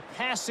game, the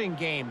passing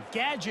game,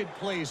 gadget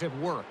plays have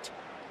worked.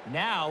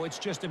 Now it's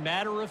just a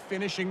matter of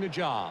finishing the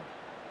job.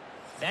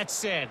 That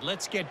said,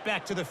 let's get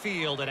back to the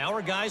field and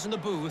our guys in the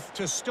booth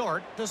to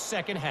start the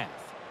second half.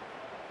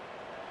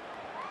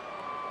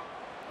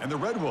 And the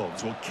Red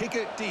Wolves will kick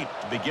it deep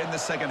to begin the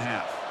second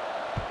half.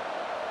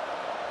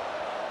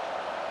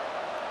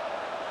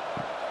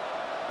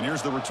 And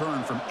here's the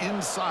return from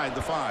inside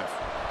the 5.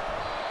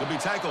 They'll be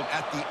tackled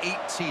at the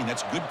 18.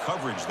 That's good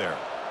coverage there.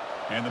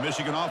 And the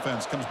Michigan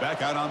offense comes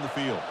back out on the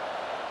field.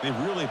 They've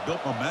really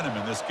built momentum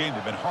in this game.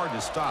 They've been hard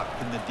to stop.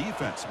 Can the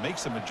defense make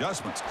some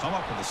adjustments, come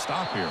up with a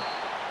stop here?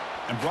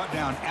 And brought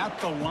down at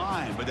the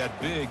line with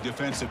that big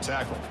defensive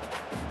tackle.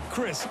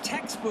 Chris,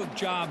 textbook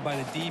job by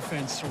the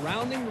defense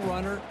surrounding the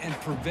runner and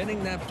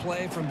preventing that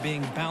play from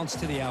being bounced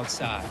to the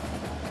outside.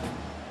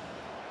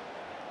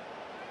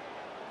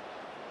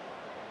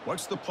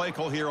 What's the play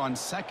call here on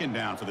second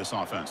down for this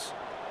offense?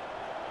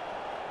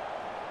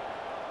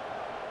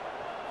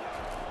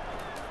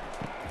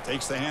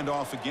 Takes the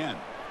handoff again.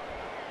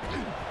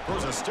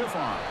 Throws a stiff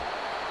arm.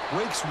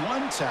 Breaks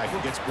one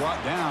tackle, gets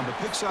brought down, but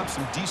picks up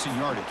some decent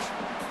yardage.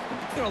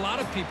 You know, a lot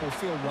of people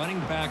feel running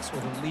backs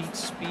with elite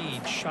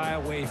speed shy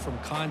away from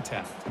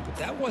contact, but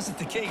that wasn't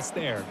the case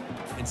there.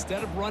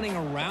 Instead of running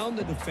around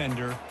the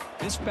defender,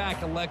 this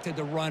back elected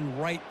to run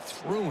right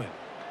through him.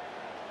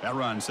 That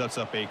run sets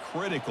up a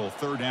critical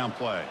third down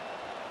play.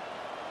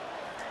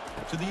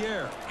 To the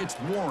air, it's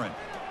Warren.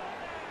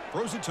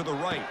 Throws it to the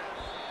right.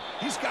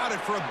 He's got it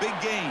for a big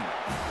gain.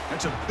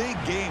 That's a big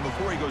gain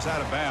before he goes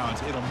out of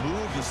bounds. It'll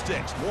move the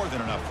Stix, more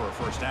than enough for a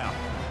first down.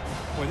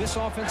 Boy, this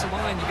offensive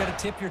line, you got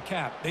to tip your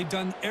cap. They've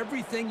done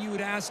everything you would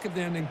ask of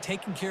them in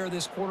taking care of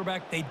this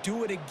quarterback. They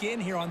do it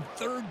again here on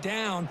third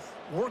down,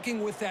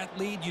 working with that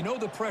lead. You know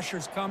the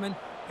pressure's coming,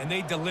 and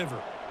they deliver.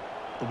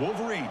 The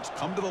Wolverines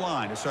come to the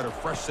line to start a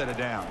fresh set of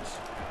downs.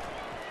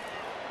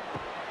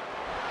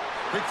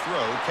 Quick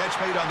throw, catch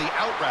made on the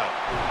out route.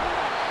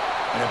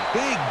 And a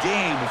big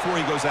gain before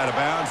he goes out of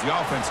bounds. The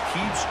offense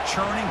keeps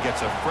churning,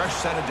 gets a fresh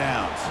set of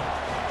downs.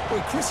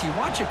 Boy, Chris, you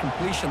watch a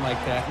completion like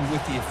that, and with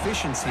the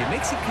efficiency, it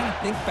makes you kind of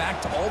think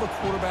back to all the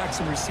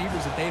quarterbacks and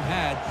receivers that they've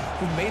had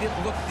who made it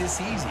look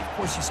this easy. Of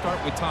course, you start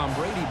with Tom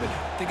Brady, but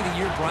think of the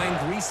year Brian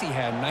Greasy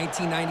had in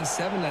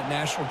 1997, that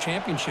national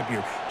championship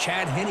year.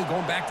 Chad Henne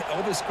going back to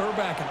Elvis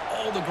Grbac and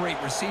all the great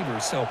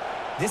receivers. So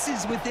this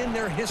is within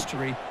their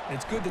history, and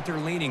it's good that they're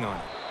leaning on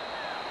it.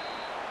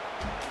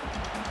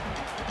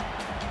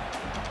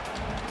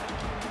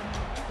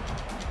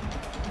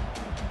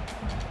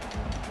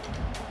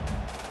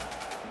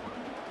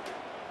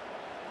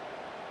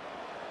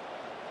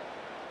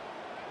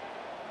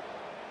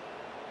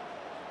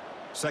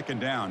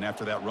 Second down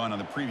after that run on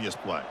the previous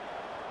play.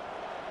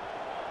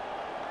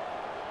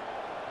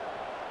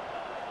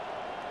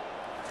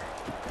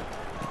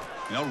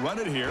 They'll run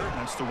it here.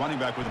 That's the running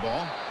back with the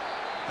ball.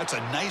 That's a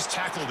nice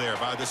tackle there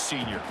by the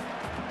senior.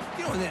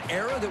 You know, in that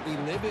era that we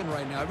live in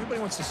right now, everybody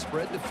wants to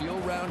spread the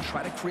field around,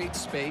 try to create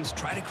space,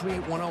 try to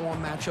create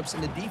one-on-one matchups,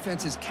 and the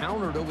defense is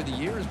countered over the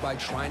years by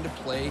trying to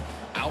play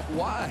out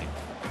wide.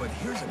 But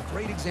here's a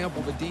great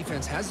example. The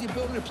defense has the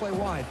ability to play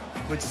wide,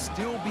 but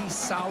still be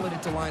solid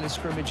at the line of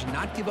scrimmage,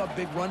 not give up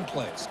big run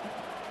plays.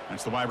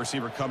 That's the wide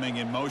receiver coming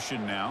in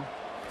motion now.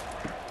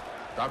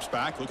 Drops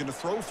back, looking to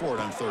throw for it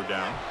on third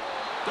down.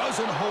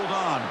 Doesn't hold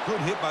on. Good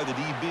hit by the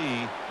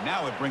DB.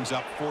 Now it brings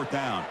up 4th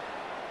down.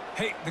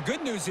 Hey, the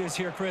good news is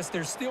here, Chris,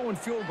 they're still in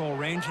field goal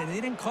range, and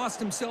they didn't cost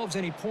themselves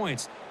any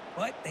points.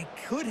 But they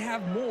could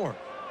have more.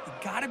 You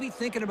got to be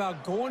thinking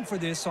about going for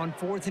this on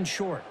 4th and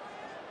short.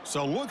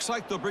 So looks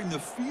like they'll bring the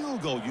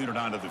field goal unit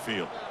onto the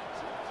field.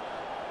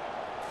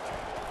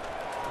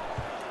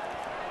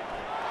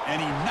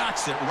 And he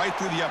knocks it right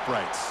through the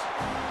uprights.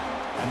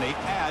 And they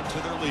add to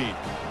their lead.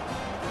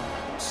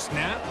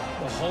 Snap,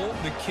 the hold,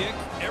 the kick,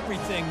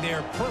 everything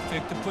there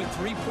perfect to put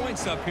 3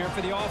 points up here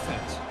for the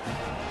offense.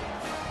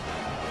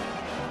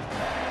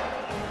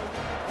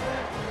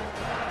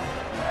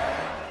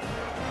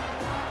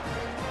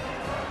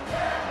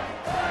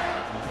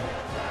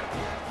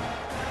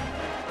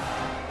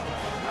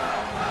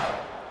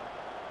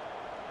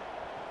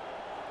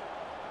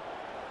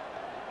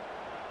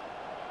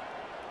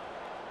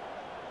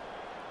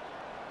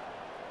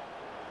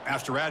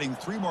 After adding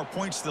 3 more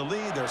points to the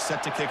lead, they're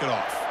set to kick it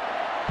off.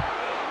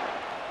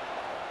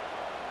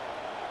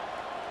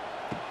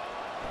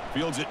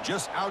 Fields it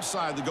just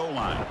outside the goal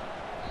line.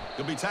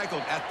 He'll be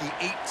tackled at the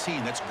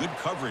 18. That's good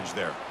coverage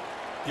there.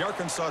 The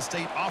Arkansas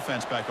State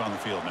offense back on the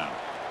field now.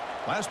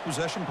 Last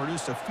possession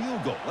produced a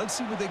field goal. Let's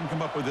see what they can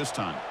come up with this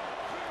time.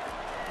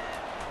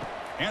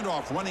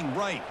 Handoff running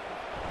right.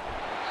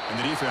 And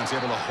the defense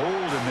able to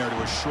hold him there to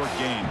a short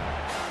gain.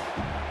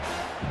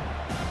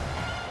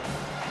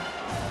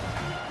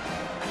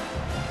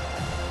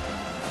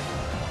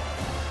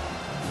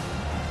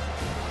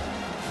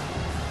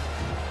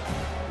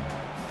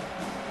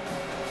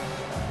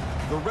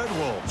 The Red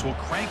Wolves will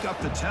crank up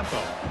the tempo.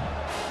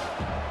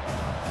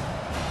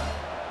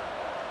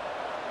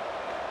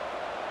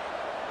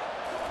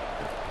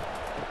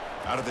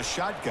 Out of the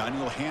shotgun,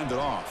 he'll hand it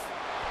off.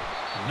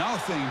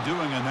 Nothing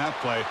doing in that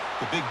play.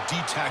 The big D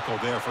tackle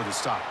there for the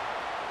stop.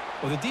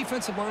 Well, the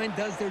defensive line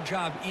does their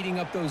job eating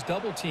up those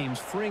double teams,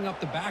 freeing up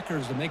the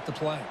backers to make the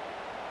play.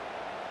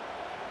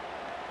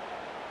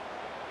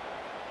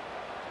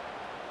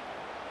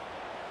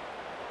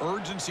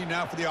 Urgency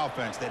now for the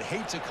offense that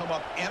hate to come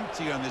up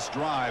empty on this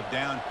drive,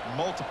 down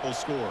multiple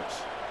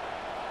scores.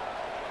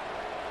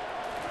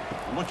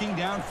 Looking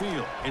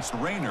downfield, it's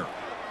Rayner.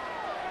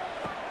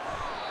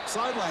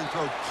 Sideline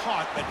throw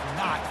caught, but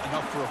not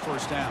enough for a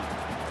first down.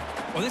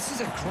 Well, this is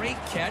a great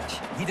catch.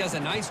 He does a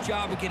nice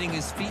job of getting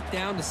his feet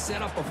down to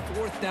set up a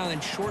 4th down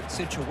and short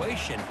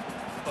situation.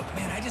 But,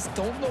 man, I just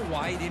don't know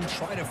why he didn't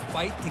try to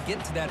fight to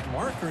get to that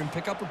marker and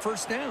pick up a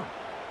first down.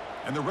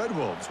 And the Red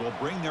Wolves will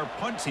bring their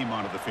punt team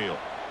onto the field.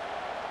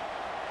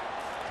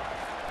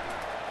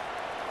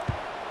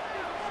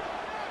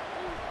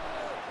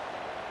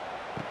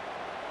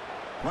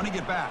 Running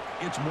it back,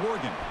 it's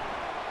Morgan.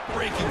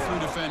 Breaking through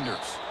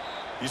defenders.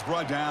 He's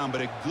brought down,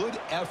 but a good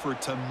effort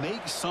to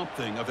make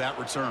something of that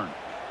return.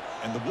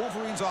 And the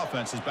Wolverines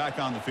offense is back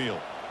on the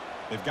field.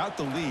 They've got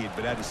the lead,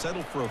 but had to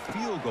settle for a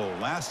field goal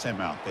last time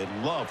out. They'd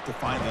love to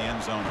find the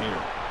end zone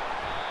here.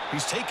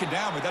 He's taken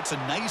down, but that's a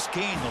nice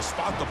gain. They'll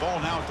spot the ball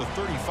now at the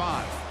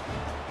 35.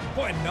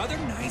 Boy, another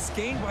nice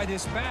gain by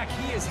this back.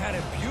 He has had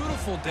a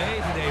beautiful day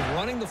today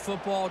running the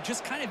football,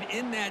 just kind of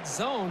in that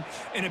zone,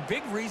 and a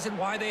big reason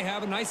why they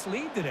have a nice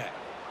lead today.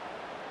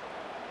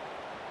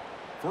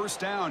 First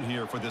down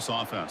here for this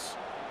offense.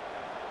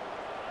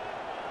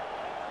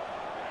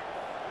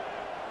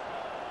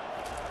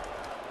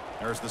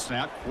 There's the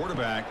snap.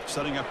 Quarterback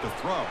setting up the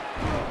throw.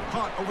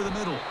 Caught over the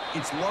middle.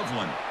 It's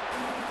Loveland.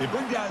 They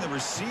bring down the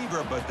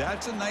receiver, but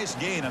that's a nice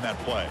gain on that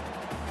play.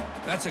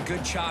 That's a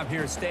good job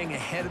here, staying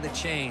ahead of the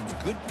chains.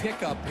 Good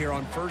pickup here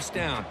on first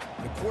down.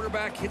 The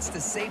quarterback hits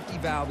the safety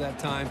valve that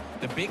time.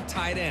 The big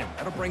tight end.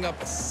 That'll bring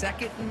up a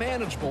 2nd and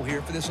manageable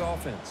here for this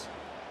offense.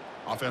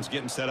 Offense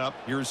getting set up.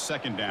 Here's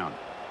 2nd down.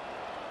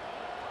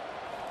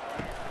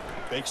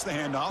 Fakes the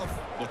handoff.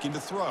 Looking to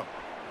throw.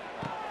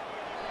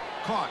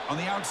 Caught on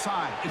the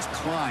outside. It's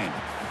Klein.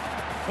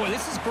 Boy,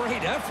 this is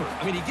great effort.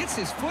 I mean, he gets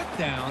his foot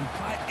down,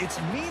 but it's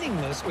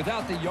meaningless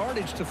without the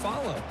yardage to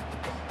follow.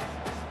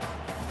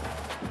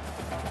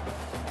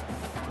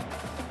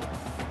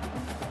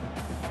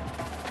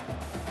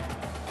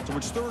 So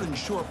it's 3rd and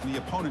short from the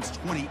opponent's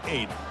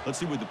 28. Let's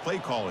see what the play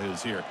call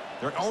is here.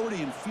 They're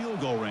already in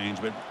field goal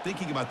range, but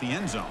thinking about the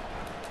end zone.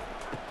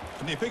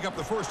 And they pick up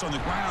the first on the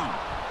ground.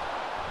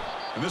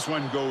 And this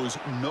one goes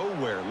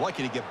nowhere.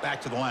 Lucky to get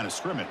back to the line of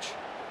scrimmage.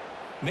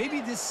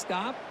 Maybe this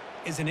stop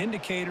is an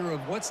indicator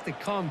of what's to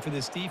come for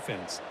this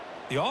defense.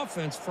 The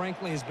offense,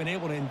 frankly, has been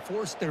able to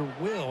enforce their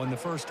will in the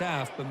first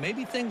half, but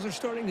maybe things are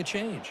starting to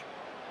change.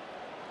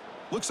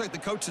 Looks like the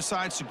coach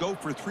decides to go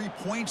for 3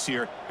 points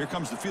here. Here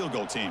comes the field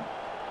goal team.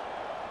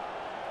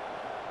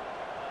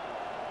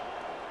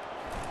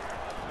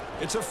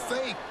 It's a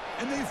fake,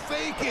 and they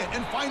fake it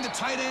and find the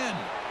tight end.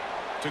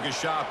 Took a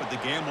shot, but the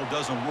gamble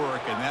doesn't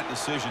work, and that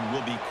decision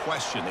will be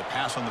questioned. They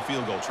pass on the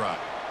field goal try.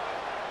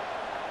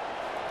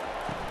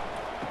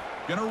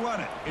 Gonna run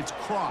it. It's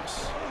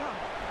Cross.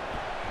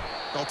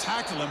 They'll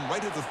tackle him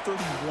right at the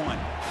 31.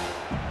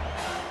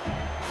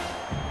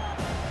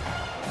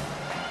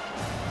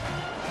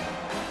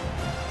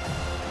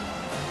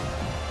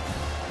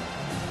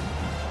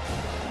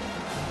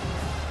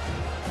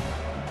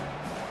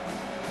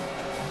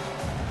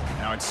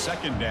 Now it's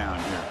second down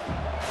here.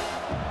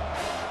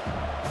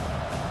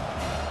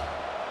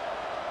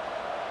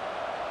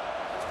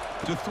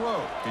 To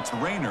throw, it's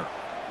Rayner.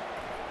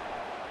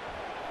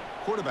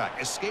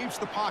 Quarterback escapes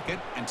the pocket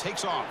and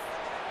takes off.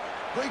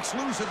 Breaks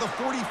loose at the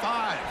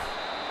 45.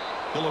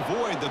 He'll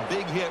avoid the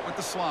big hit with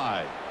the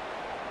slide.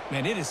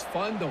 Man, it is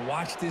fun to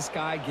watch this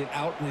guy get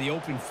out in the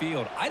open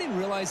field. I didn't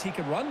realize he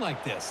could run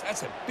like this.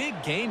 That's a big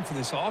gain for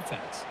this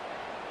offense.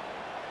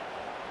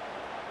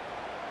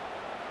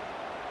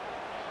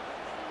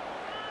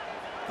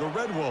 The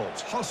Red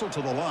Wolves hustle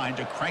to the line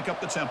to crank up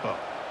the tempo.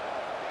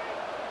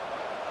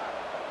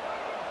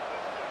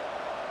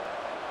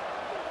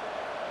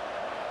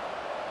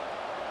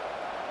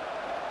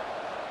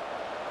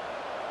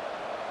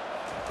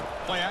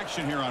 Play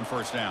action here on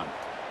first down.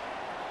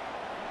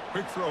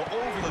 Quick throw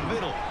over the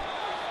middle.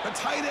 The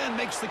tight end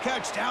makes the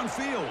catch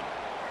downfield.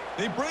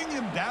 They bring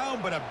him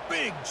down, but a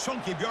big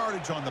chunk of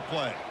yardage on the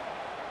play.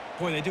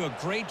 Boy, they do a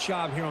great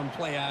job here on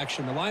play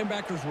action. The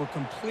linebackers were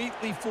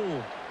completely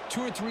fooled.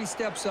 2 or 3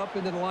 steps up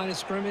into the line of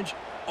scrimmage,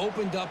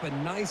 opened up a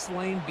nice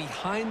lane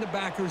behind the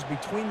backers,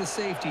 between the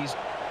safeties,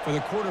 for the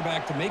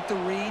quarterback to make the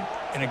read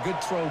and a good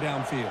throw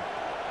downfield.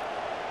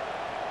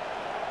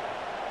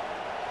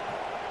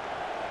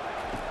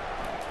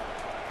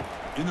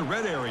 In the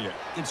red area,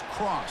 it's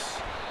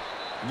Cross.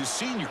 And the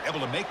senior able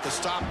to make the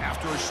stop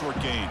after a short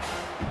gain.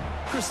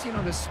 Chris, you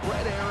know, the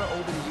spread era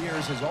over the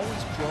years has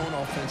always grown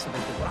offensively,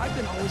 but what I've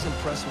been always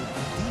impressed with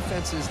is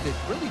defenses that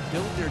really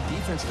build their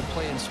defense to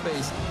play in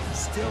space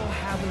still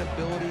have an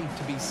ability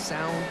to be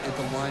sound at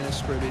the line of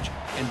scrimmage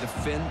and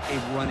defend a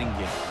running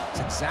game.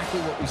 It's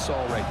exactly what we saw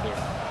right there.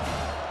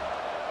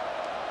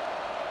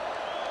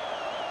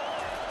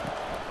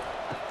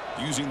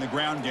 Using the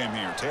ground game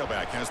here.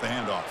 Tailback has the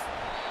handoff.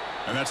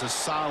 And that's a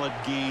solid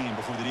gain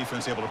before the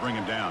defense able to bring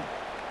him down.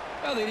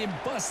 Well, they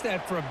didn't bust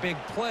that for a big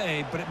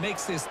play, but it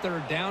makes this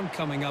third down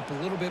coming up a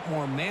little bit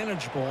more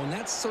manageable, and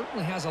that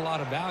certainly has a lot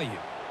of value.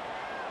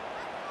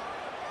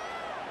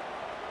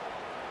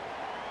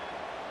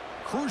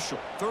 Crucial.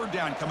 Third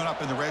down coming up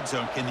in the red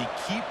zone. Can they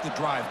keep the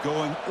drive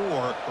going,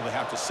 or will they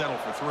have to settle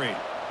for 3?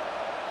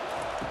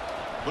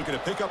 Looking to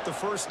pick up the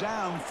first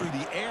down through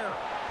the air.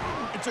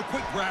 It's a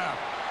quick grab.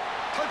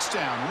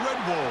 Touchdown, Red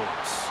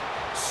Wolves.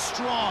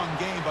 Strong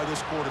game by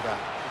this quarterback.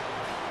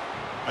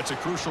 That's a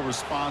crucial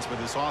response by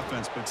this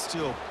offense, but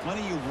still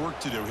plenty of work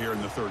to do here in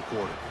the third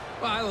quarter.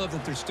 Well, I love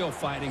that they're still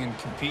fighting and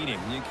competing.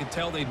 You can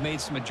tell they've made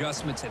some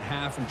adjustments at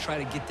half and try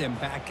to get them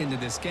back into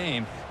this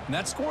game, and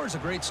that score is a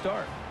great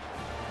start.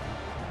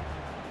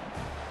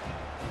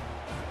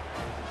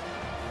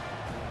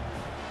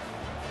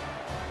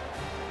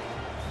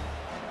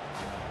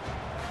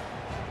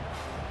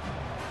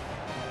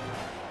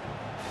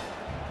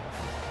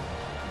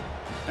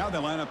 Now they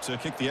line up to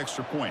kick the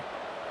extra point.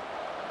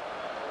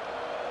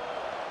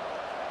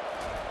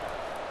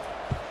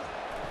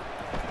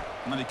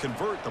 And they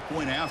convert the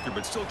point after,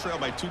 but still trail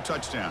by 2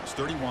 touchdowns,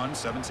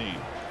 31-17.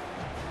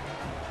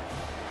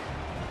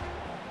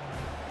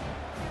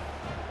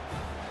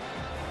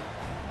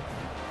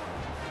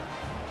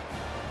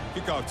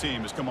 Kickoff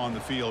team has come on the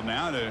field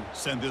now to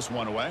send this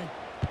one away.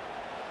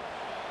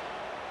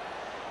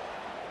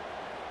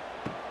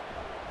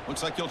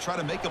 Looks like he'll try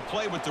to make a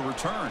play with the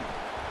return.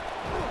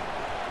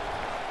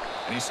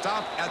 And he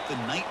stopped at the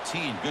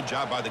 19. Good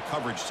job by the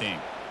coverage team.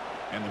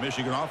 And the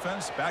Michigan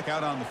offense back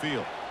out on the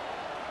field.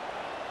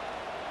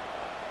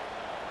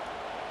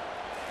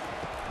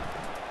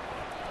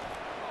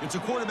 It's a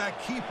quarterback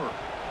keeper.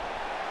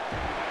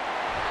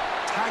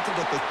 Tackled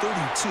at the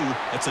 32.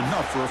 That's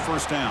enough for a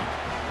first down.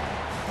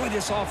 Boy,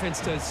 this offense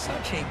does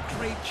such a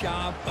great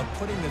job of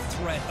putting the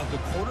threat of the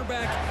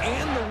quarterback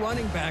and the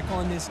running back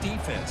on this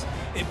defense.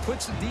 It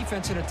puts the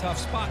defense in a tough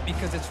spot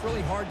because it's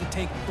really hard to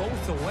take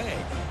both away.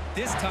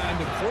 This time,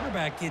 the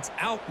quarterback gets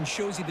out and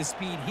shows you the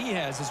speed he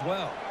has as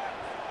well.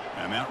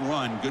 And that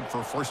run, good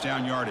for first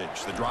down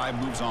yardage. The drive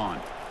moves on.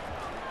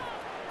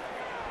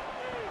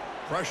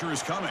 Pressure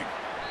is coming.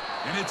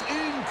 And it's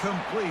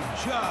incomplete,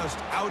 just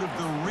out of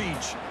the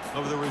reach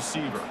of the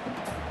receiver.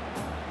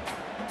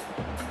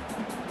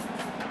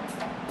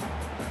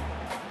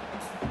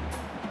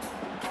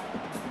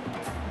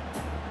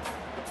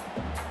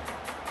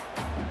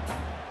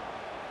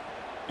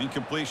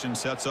 Incompletion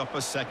sets up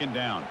a second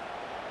down.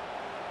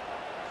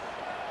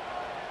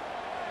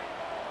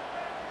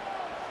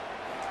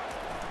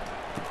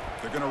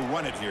 They're going to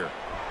run it here.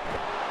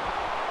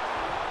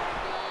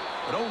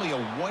 But only a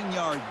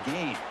 1-yard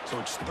gain, so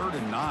it's 3rd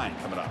and 9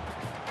 coming up.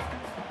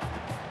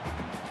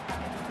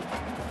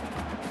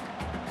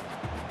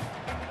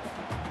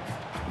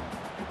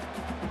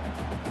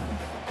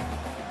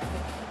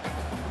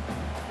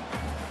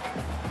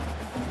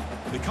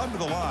 They come to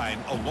the line,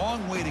 a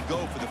long way to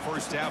go for the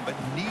first down, but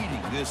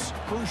needing this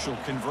crucial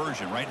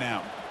conversion right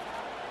now.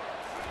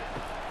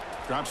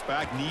 Drops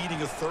back, needing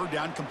a 3rd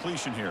down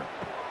completion here.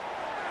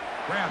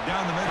 Grab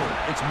down the middle.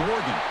 It's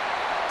Morgan.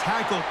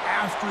 Tackled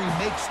after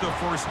he makes the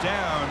first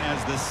down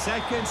as the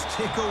seconds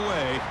tick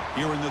away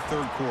here in the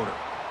third quarter.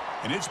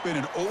 And it's been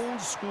an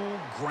old-school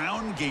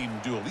ground game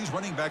duel. These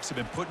running backs have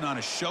been putting on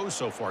a show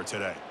so far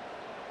today.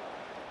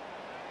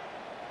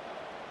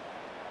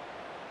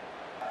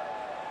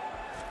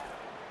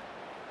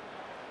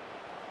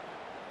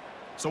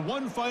 So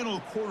one final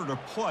quarter to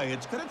play.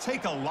 It's going to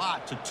take a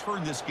lot to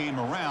turn this game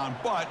around,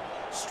 but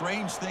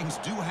strange things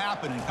do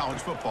happen in college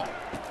football.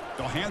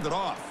 They'll hand it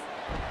off.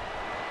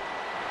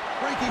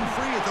 Breaking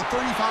free at the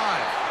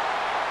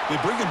 35. They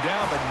bring him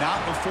down, but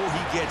not before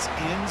he gets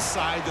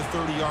inside the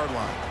 30-yard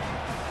line.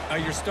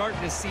 You're starting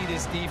to see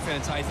this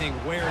defense, I think,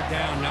 wear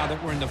down now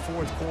that we're in the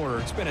fourth quarter.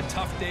 It's been a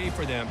tough day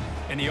for them,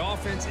 and the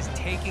offense is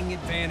taking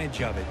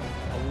advantage of it.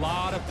 A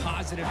lot of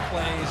positive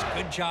plays.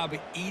 Good job of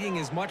eating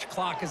as much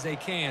clock as they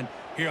can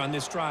here on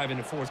this drive in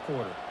the fourth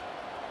quarter.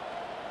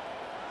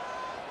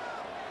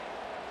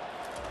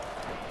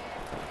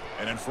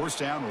 And then first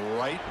down,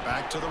 right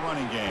back to the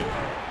running game.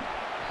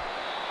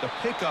 The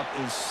pickup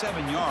is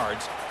 7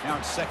 yards. Now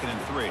it's 2nd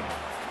and 3.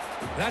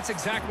 That's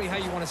exactly how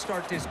you want to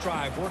start this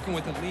drive, working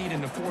with the lead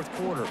in the fourth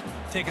quarter.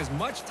 Take as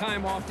much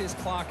time off this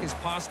clock as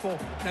possible.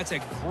 That's a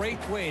great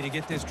way to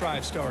get this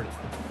drive started.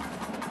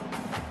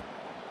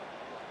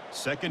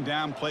 Second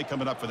down play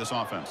coming up for this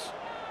offense.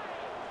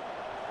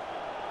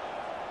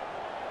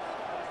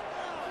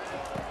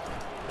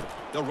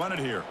 They'll run it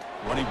here.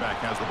 Running back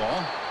has the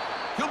ball.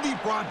 He'll be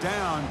brought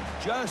down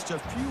just a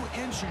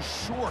few inches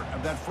short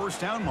of that first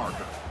down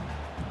marker.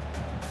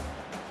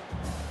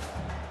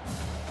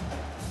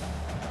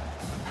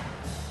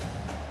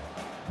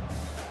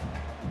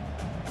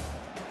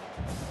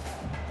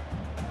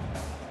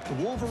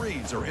 The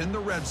Wolverines are in the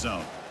red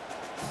zone.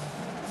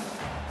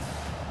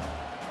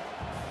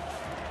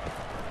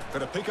 Going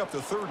to pick up the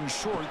 3rd and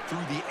short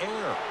through the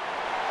air.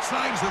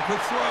 Snags the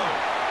quick throw.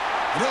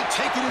 And he'll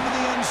take it into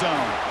the end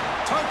zone.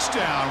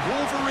 Touchdown,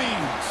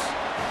 Wolverines.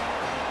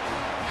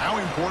 How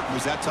important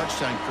was that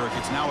touchdown, Kirk?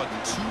 It's now a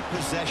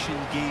 2-possession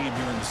game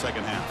here in the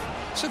second half.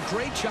 It's a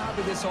great job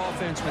of this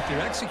offense with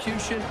their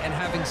execution and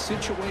having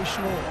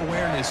situational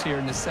awareness here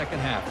in the second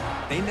half.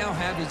 They now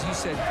have, as you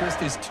said, Chris,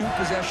 this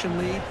 2-possession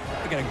lead.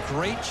 They got a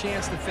great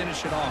chance to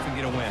finish it off and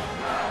get a win.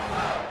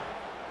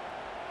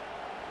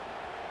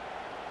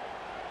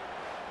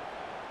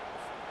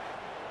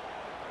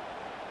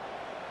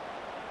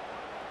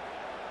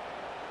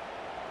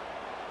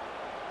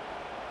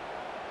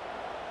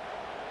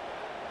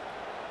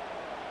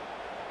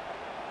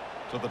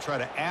 So they'll try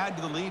to add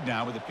to the lead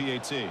now with the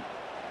PAT.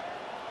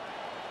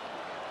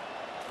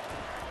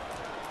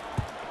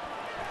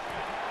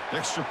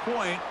 Extra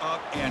point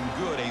up and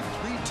good. A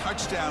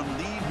 3-touchdown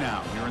lead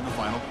now here in the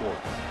final quarter.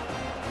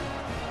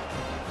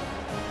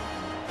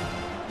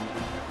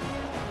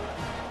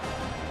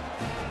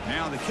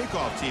 Now the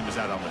kickoff team is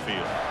out on the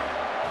field.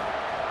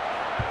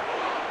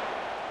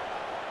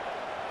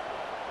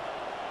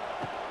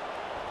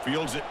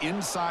 Fields it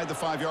inside the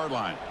 5-yard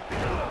line.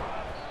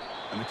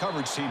 And the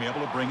coverage team able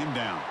to bring him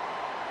down.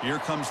 Here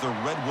comes the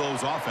Red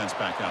Wolves offense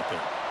back out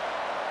there.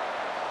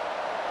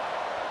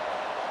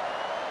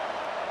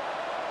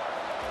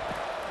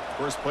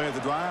 First play of the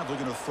drive,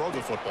 looking to throw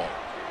the football.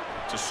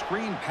 It's a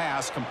screen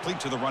pass complete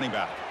to the running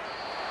back.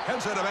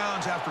 Heads out of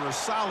bounds after a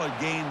solid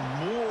gain,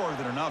 more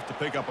than enough to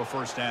pick up a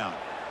first down.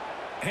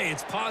 Hey,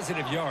 it's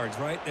positive yards,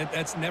 right?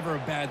 That's never a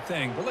bad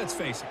thing. But let's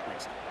face it,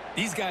 Chris.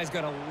 These guys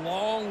got a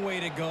long way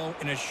to go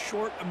in a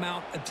short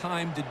amount of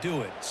time to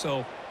do it.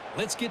 So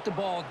let's get the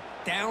ball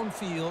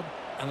downfield,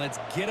 and let's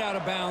get out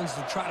of bounds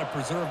to try to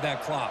preserve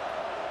that clock.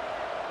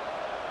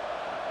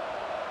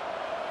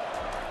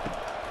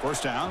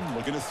 First down,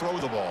 looking to throw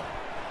the ball.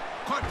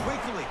 Caught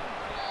quickly.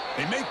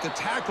 They make the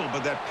tackle,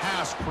 but that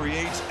pass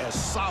creates a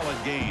solid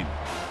gain.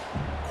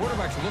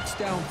 Quarterback looks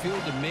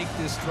downfield to make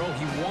this throw.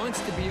 He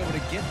wants to be able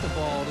to get the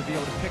ball to be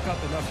able to pick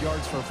up enough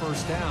yards for a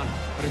first down,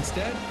 but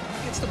instead,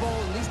 he gets the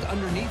ball at least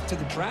underneath to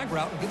the drag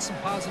route and gets some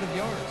positive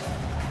yards.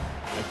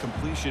 That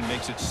completion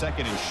makes it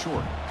 2nd and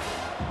short.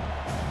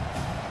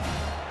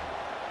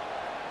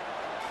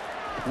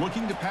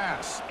 Looking to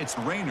pass. It's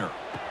Rayner.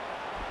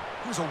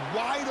 Here's a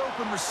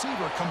wide-open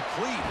receiver,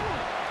 complete.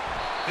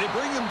 They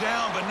bring him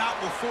down, but not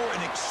before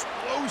an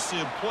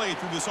explosive play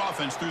through this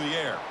offense through the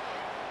air.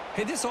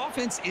 Hey, this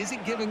offense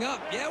isn't giving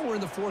up. Yeah, we're in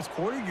the fourth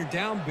quarter. You're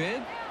down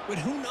big, but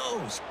who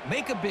knows?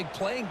 Make a big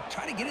play,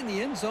 try to get in the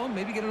end zone,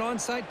 maybe get an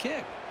onside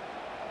kick.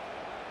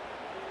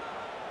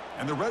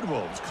 And the Red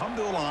Wolves come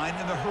to the line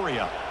in the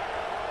hurry-up.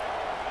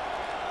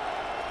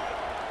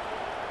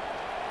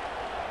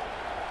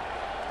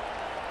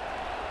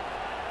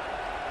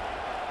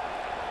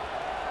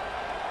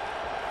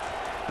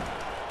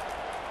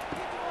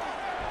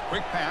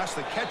 Quick pass,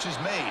 the catch is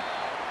made.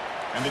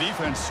 And the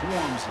defense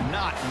swarms,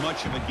 not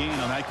much of a gain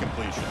on that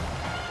completion.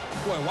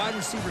 Boy, wide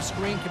receiver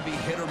screen can be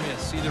hit or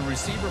miss. Either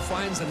receiver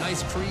finds a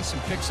nice crease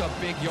and picks up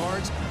big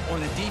yards, or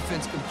the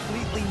defense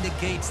completely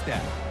negates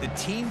that. The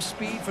team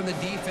speed from the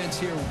defense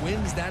here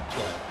wins that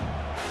play.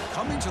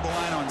 Coming to the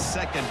line on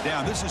 2nd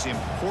down, this is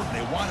important.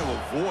 They want to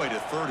avoid a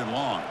 3rd and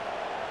long.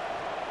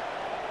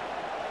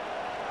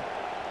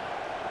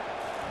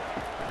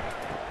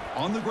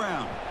 On the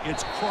ground,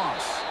 it's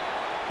Cross.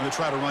 Going to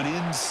try to run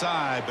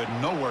inside, but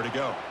nowhere to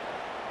go.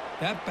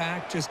 That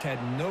back just had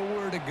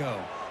nowhere to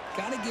go.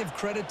 Got to give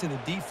credit to the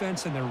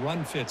defense and their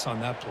run fits on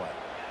that play.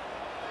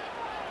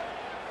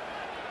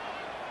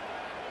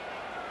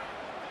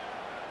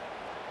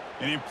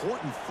 An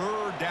important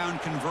third down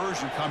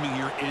conversion coming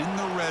here in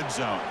the red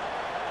zone.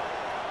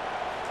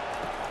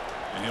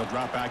 And he'll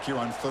drop back here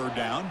on third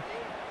down.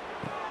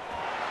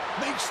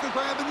 Makes the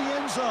grab in the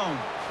end zone.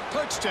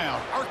 Touchdown,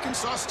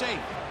 Arkansas State.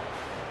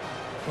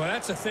 Well,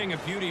 that's a thing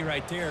of beauty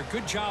right there.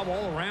 Good job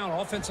all around.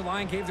 Offensive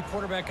line gave the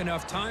quarterback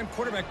enough time.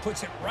 Quarterback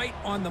puts it right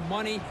on the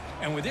money.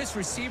 And with this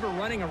receiver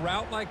running a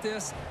route like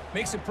this,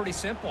 makes it pretty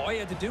simple. All he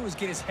had to do was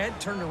get his head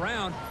turned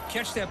around,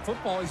 catch that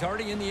football. He's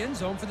already in the end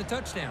zone for the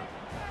touchdown.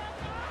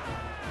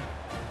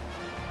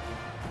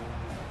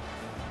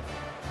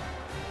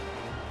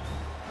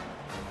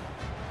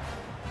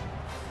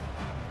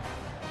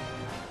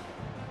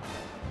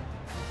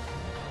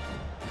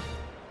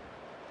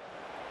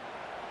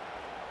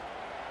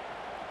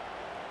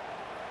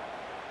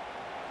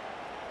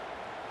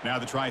 Now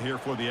the try here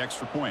for the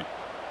extra point.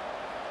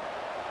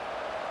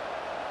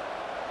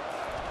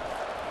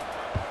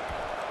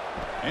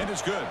 And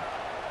it's good.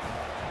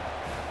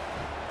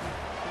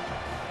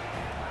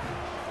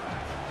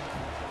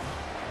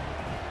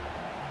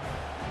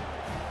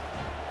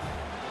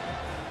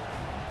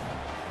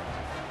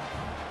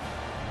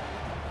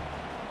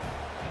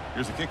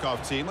 Here's the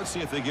kickoff team. Let's see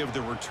if they give the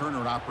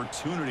returner an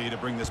opportunity to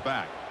bring this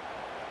back.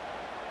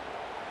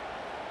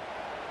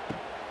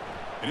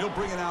 And he'll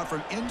bring it out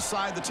from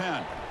inside the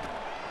 10.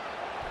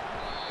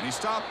 And he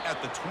stopped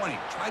at the 20.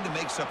 Tried to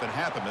make something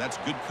happen, but that's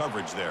good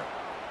coverage there.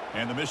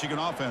 And the Michigan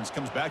offense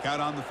comes back out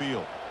on the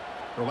field.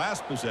 Their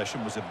last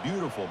possession was a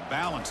beautiful,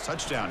 balanced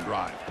touchdown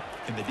drive.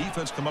 Can the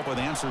defense come up with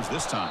answers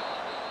this time?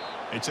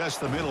 They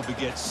test the middle, but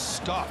gets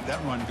stuffed.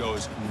 That run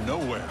goes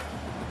nowhere.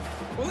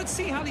 Well, let's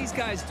see how these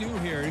guys do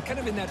here. They're kind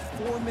of in that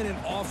 4-minute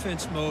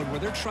offense mode where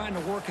they're trying to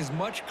work as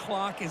much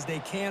clock as they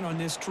can on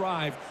this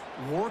drive,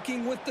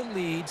 working with the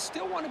lead.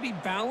 Still want to be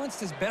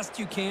balanced as best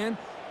you can,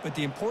 but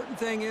the important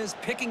thing is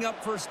picking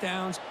up first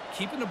downs,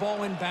 keeping the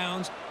ball in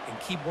bounds, and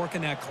keep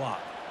working that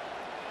clock.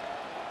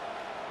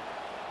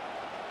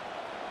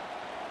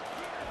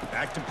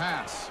 Back to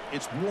pass.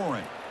 It's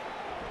Warren.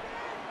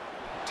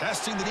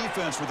 Testing the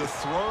defense with a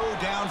throw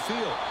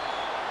downfield.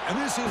 And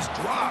this is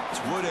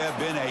dropped. Would have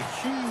been a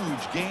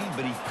huge gain,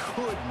 but he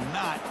could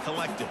not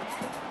collect it.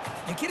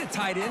 You get a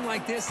tight end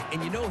like this,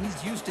 and you know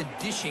he's used to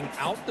dishing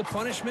out the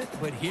punishment,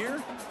 but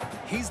here,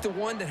 he's the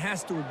one that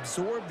has to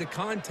absorb the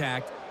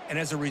contact, and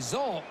as a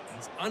result,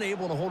 he's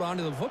unable to hold on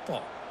to the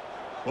football.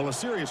 Well, a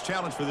serious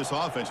challenge for this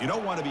offense. You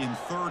don't want to be in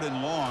third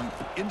and long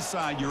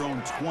inside your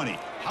own 20.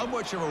 How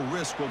much of a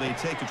risk will they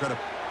take to try to...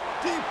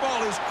 Deep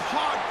ball is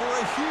caught for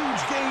a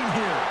huge gain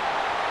here.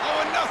 Oh,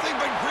 and nothing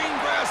but green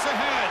grass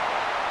ahead.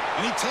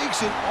 And he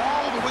takes it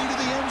all the way to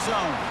the end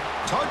zone.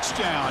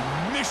 Touchdown,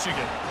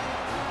 Michigan.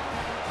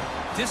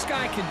 This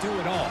guy can do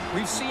it all.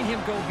 We've seen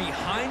him go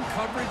behind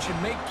coverage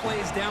and make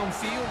plays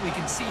downfield. We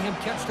can see him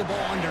catch the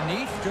ball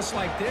underneath, just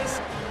like this.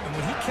 And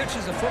when he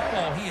catches a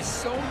football, he is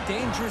so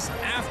dangerous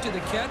after the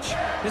catch.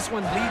 This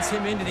one leads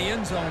him into the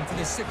end zone for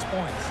the 6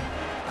 points.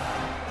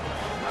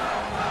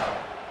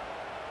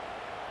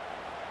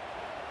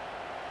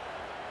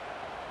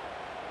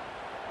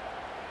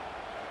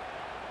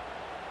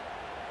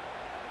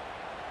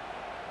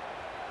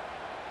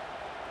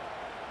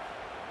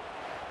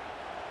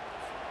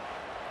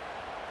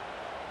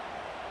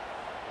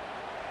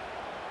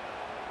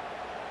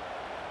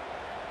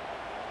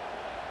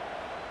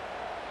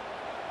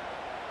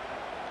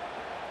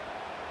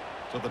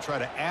 So they'll try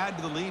to add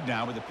to the lead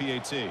now with the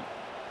PAT.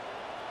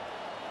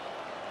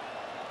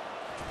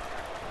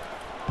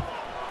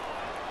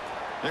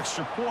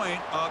 Extra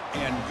point up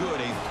and good.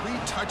 A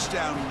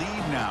 3-touchdown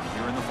lead now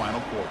here in the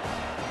final quarter.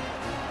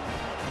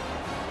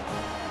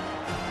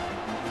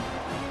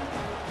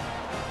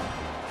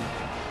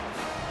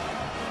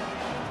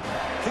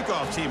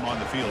 Kickoff team on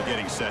the field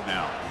getting set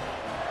now.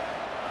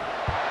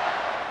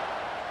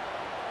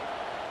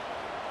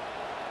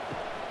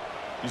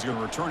 He's going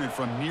to return it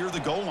from near the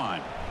goal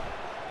line.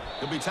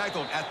 He'll be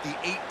tackled at the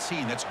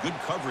 18. That's good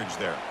coverage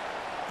there.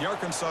 The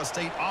Arkansas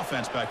State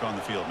offense back on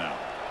the field now.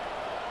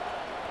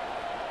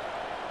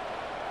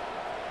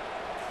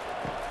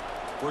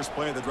 First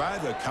play of the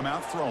drive, they'll come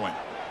out throwing.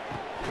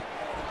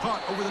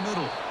 Caught over the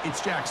middle. It's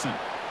Jackson.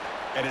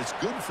 And it's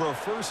good for a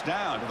first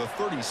down to the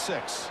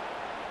 36.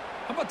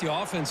 How about the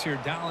offense here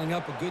dialing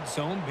up a good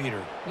zone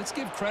beater? Let's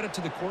give credit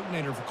to the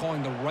coordinator for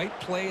calling the right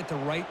play at the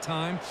right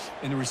time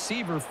and the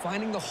receiver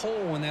finding the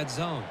hole in that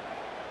zone.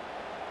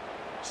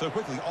 So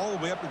quickly all the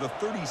way up to the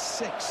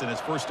 36 and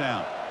it's first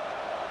down.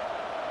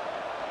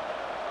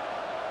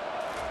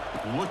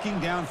 Looking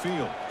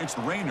downfield, it's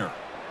Rayner.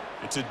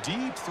 It's a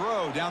deep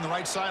throw down the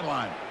right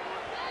sideline.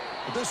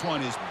 But this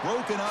one is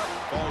broken up,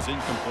 falls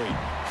incomplete.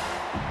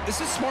 This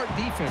is smart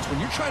defense.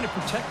 When you're trying to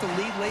protect the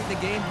lead late in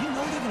the game, you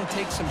know they're going to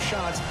take some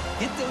shots,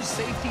 hit those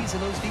safeties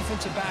and those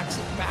defensive backs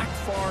back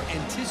far,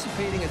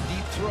 anticipating a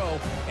deep throw,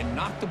 and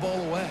knock the ball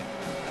away.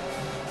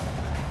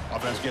 A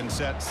Offense getting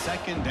set.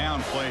 Second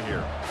down play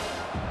here.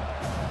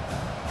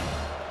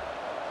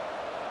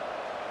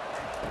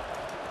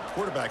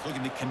 Quarterback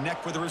looking to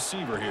connect with the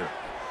receiver here.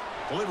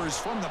 Delivers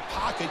from the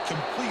pocket,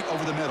 complete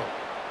over the middle.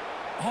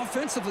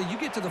 Offensively, you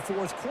get to the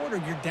fourth quarter,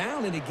 you're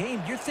down in a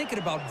game. You're thinking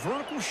about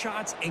vertical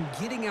shots and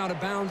getting out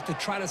of bounds to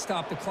try to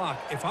stop the clock.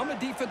 If I'm a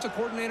defensive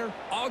coordinator,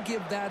 I'll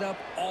give that up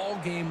all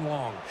game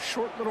long.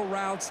 Short little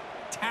routes,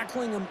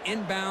 tackling them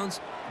inbounds.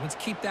 Let's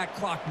keep that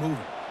clock moving.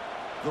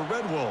 The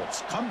Red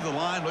Wolves come to the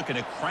line looking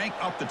to crank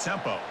up the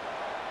tempo.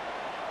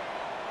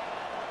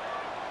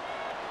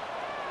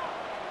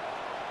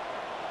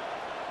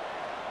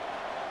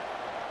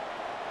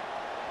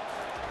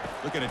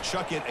 Looking to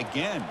chuck it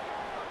again.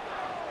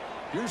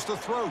 Here's the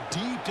throw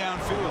deep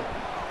downfield.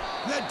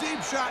 That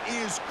deep shot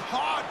is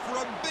caught for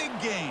a big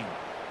gain.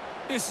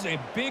 This is a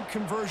big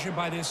conversion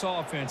by this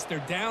offense. They're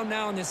down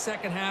now in the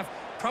second half.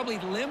 Probably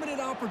limited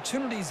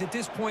opportunities at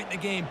this point in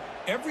the game.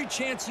 Every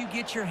chance you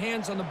get your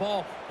hands on the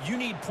ball, you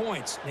need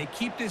points. They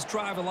keep this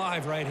drive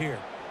alive right here.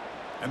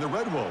 And the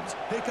Red Wolves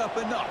pick up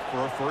enough for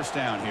a first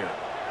down here.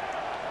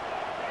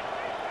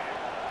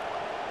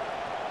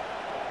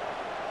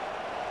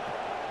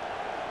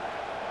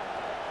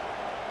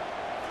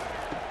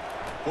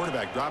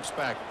 Quarterback drops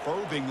back,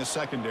 probing the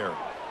secondary.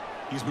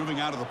 He's moving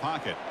out of the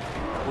pocket.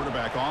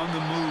 Quarterback on the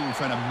move,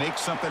 trying to make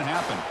something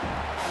happen.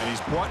 And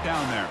he's brought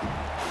down there.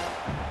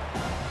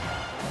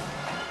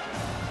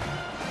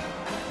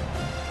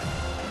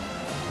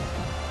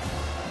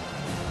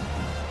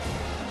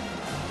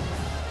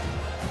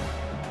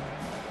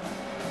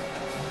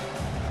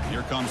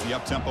 Here comes the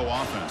up-tempo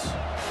offense.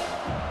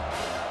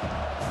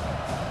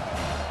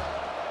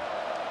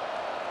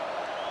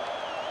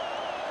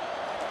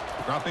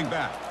 Dropping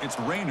back, it's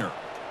Rayner.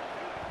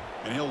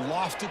 And he'll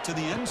loft it to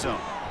the end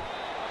zone.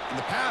 And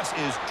the pass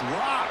is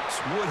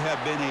dropped. Would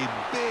have been a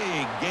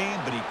big gain,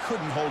 but he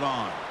couldn't hold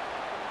on.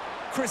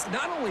 Chris,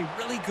 not only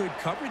really good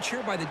coverage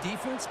here by the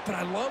defense, but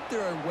I love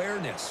their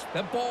awareness.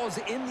 That ball is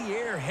in the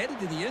air, headed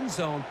to the end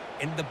zone,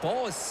 and the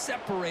ball is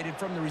separated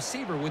from the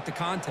receiver with the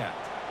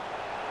contact.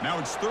 Now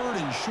it's third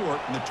and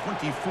short from the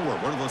 24.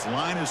 One of those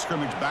line of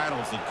scrimmage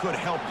battles that could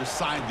help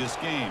decide this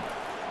game.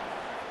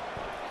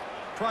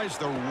 Tries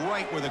the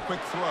right with a quick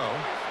throw.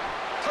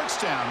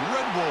 Touchdown,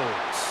 Red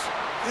Wolves.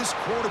 This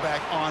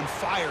quarterback on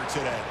fire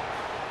today.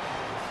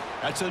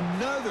 That's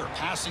another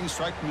passing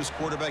strike from this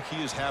quarterback.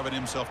 He is having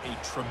himself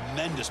a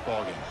tremendous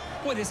ballgame.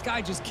 Boy, this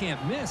guy just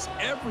can't miss.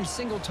 Every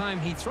single time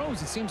he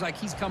throws, it seems like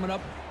he's coming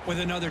up with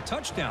another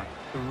touchdown.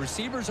 The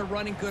receivers are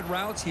running good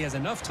routes. He has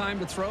enough time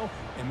to throw.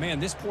 And, man,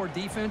 this poor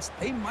defense,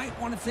 they might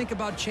want to think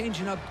about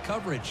changing up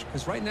coverage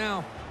because right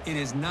now it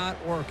is not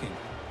working.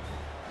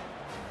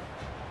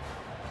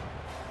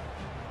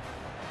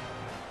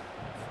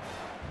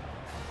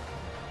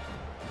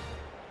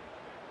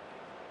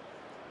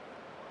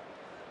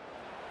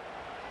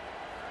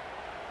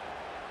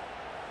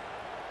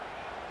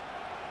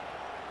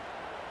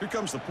 Here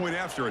comes the point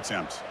after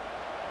attempt.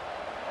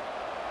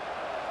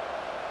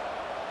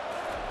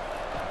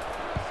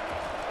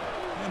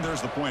 And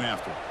there's the point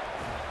after.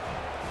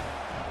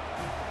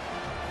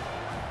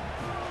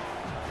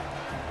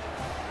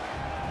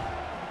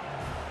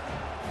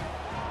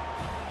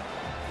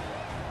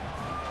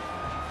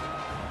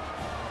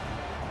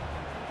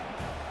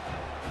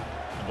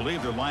 I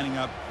believe they're lining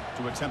up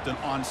to attempt an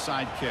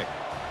onside kick.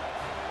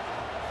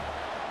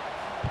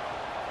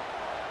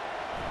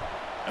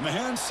 And the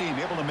hands team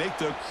able to make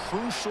the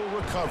crucial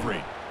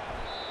recovery.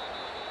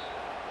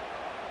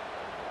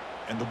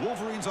 And the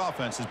Wolverines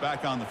offense is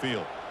back on the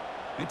field.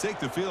 They take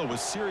the field with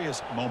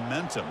serious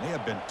momentum. They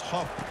have been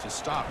tough to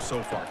stop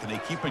so far. Can they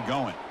keep it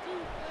going?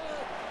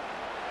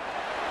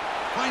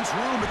 Finds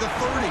room at the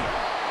 30.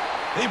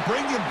 They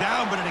bring him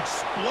down, but an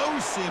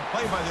explosive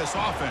play by this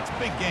offense.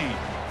 Big gain.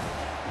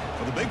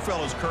 Well, the big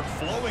fella's Kirk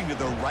flowing to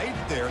the right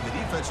there. The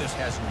defense just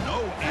has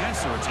no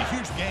answer. It's a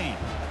huge gain.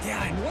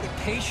 Yeah, and what a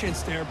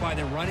patience there by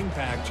the running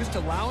back, just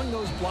allowing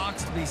those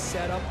blocks to be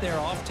set up there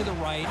off to the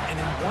right, and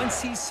then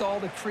once he saw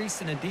the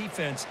crease in the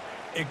defense,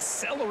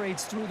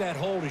 accelerates through that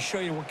hole to show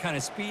you what kind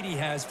of speed he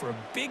has for a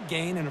big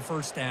gain and a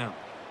first down.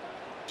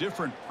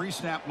 Different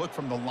pre-snap look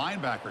from the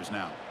linebackers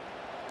now.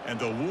 And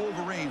the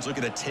Wolverines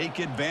looking to take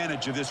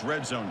advantage of this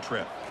red zone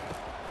trip.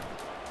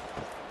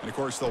 And, of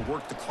course, they'll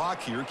work the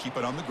clock here, keep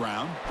it on the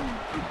ground.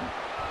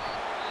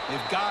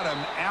 They've got him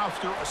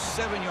after a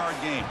 7-yard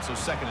gain, so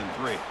 2nd and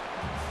 3.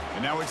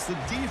 And now it's the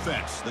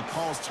defense that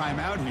calls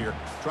timeout here,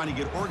 trying to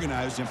get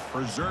organized and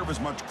preserve as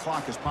much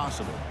clock as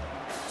possible.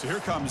 So here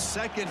comes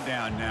 2nd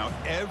down now.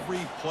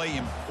 Every play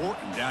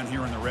important down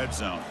here in the red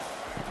zone.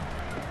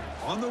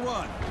 On the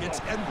run,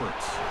 it's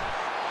Edwards.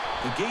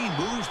 The gain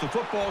moves the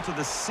football to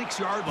the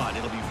 6-yard line.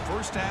 It'll be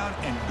first down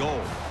and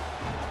goal.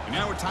 And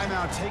now a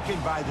timeout taken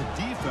by the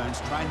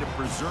defense, trying to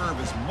preserve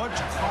as much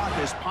clock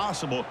as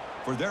possible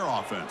for their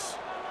offense.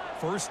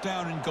 First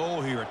down and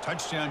goal here. A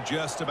touchdown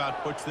just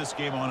about puts this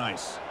game on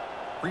ice.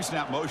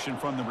 Pre-snap motion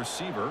from the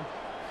receiver.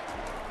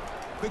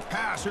 Quick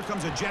pass. Here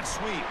comes a jet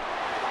sweep.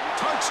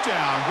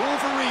 Touchdown,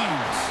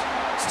 Wolverines.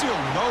 Still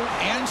no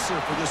answer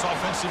for this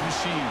offensive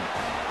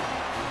machine.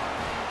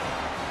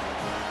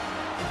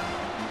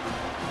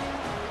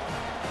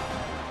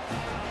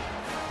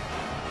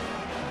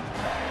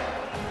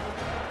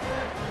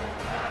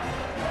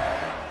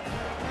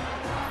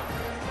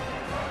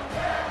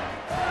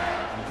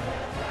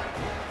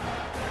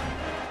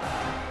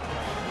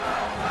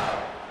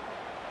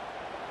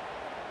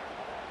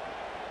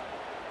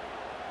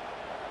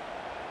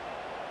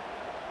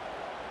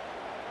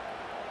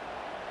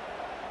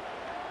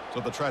 So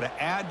they'll try to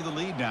add to the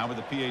lead now with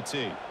the PAT.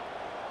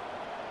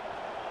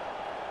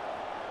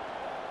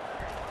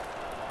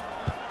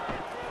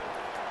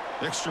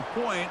 Extra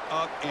point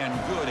up and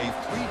good. A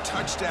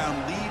 3-touchdown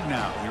lead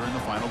now here in the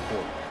final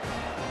quarter.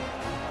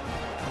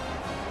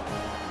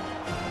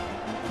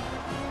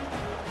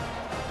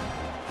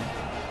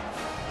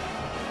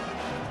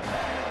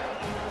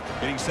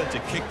 Getting set to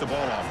kick the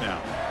ball off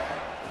now.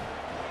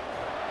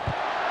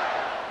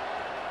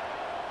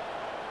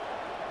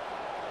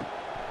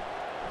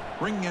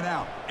 Bringing it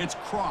out. It's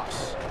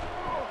Cross.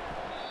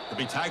 To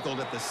be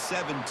tackled at the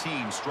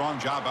 17. Strong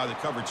job by the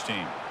coverage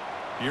team.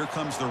 Here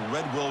comes the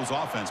Red Wolves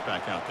offense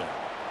back out there.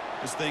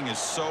 This thing is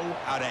so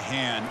out of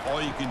hand.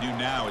 All you can do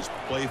now is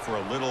play for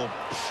a little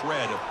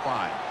shred of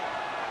pride.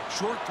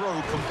 Short throw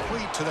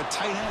complete to the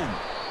tight end.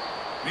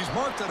 He's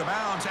marked out of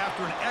bounds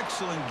after an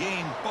excellent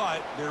game,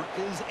 but there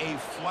is a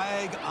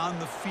flag on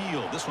the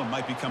field. This one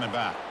might be coming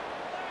back.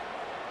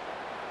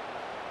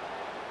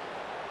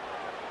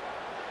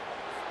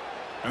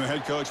 And the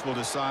head coach will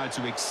decide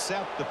to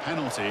accept the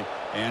penalty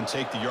and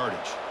take the yardage.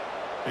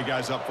 Big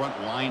guys up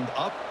front lined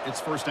up.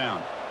 It's first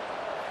down.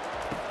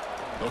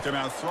 They'll come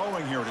out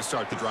throwing here to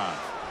start the drive.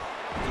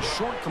 The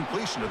short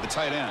completion of the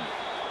tight end.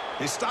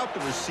 They stopped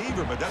the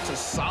receiver, but that's a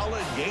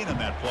solid gain on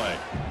that play.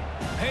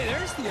 Hey,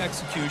 there's the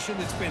execution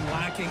that's been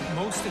lacking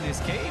most of this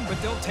game, but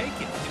they'll take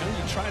it. You know,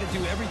 you try to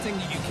do everything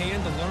that you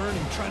can to learn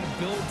and try to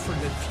build for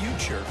the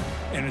future.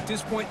 And at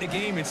this point in the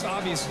game, it's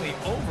obviously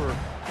over,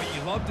 but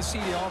you love to see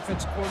the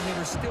offensive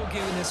coordinator still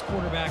giving this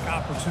quarterback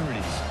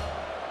opportunities.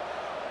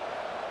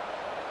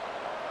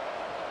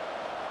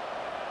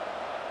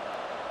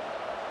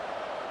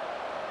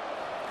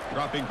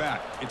 Dropping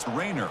back, it's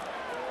Rayner.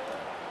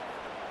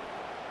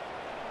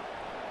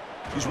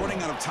 He's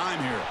running out of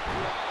time here.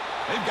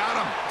 They've got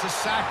him. It's a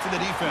sack for the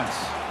defense.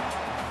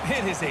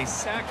 It is a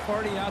sack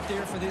party out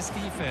there for this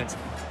defense.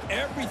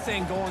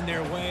 Everything going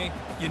their way.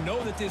 You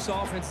know that this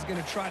offense is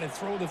going to try to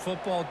throw the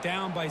football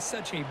down by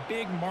such a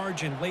big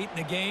margin late in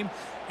the game,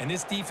 and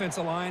this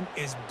defensive line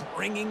is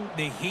bringing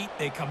the heat.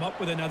 They come up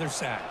with another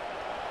sack.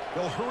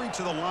 They'll hurry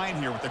to the line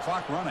here with the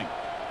clock running.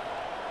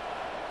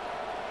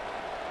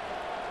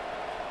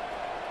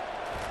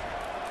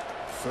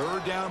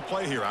 Third down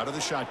play here out of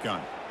the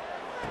shotgun.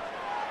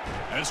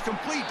 And it's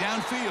complete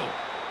downfield.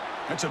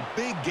 That's a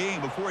big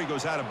game before he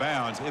goes out of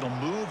bounds. It'll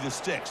move the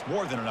sticks.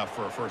 More than enough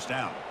for a first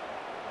down.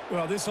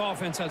 Well, this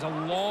offense has a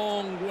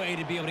long way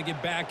to be able to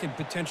get back and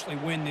potentially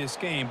win this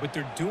game, but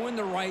they're doing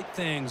the right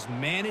things,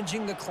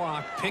 managing the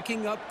clock,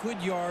 picking up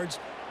good yards,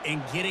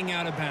 and getting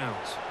out of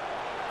bounds.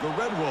 The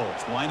Red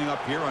Wolves lining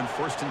up here on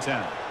 1st and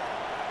 10.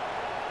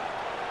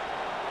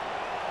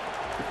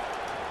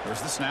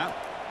 There's the snap.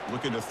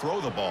 Looking to throw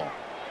the ball.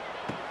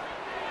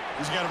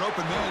 He's got an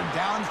open man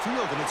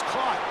downfield, and it's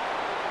caught.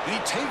 And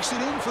he takes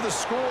it in for the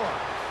score.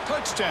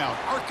 Touchdown,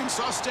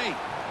 Arkansas State.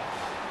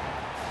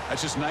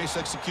 That's just nice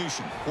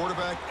execution.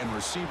 Quarterback and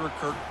receiver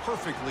Kirk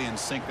perfectly in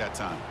sync that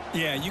time.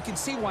 Yeah, you can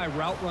see why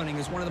route running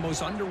is one of the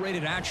most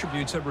underrated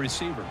attributes of a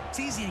receiver. It's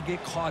easy to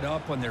get caught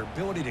up on their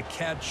ability to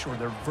catch or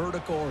their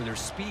vertical or their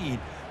speed,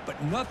 but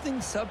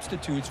nothing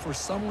substitutes for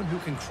someone who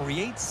can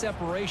create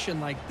separation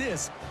like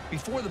this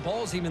before the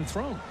ball's even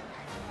thrown.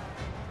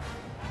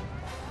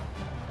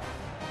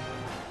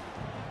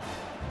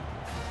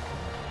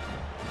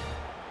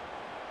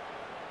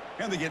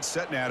 And they get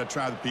set now to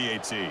try the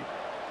PAT.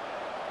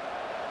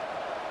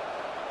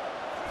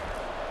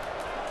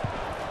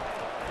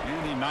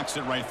 And he knocks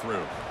it right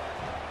through.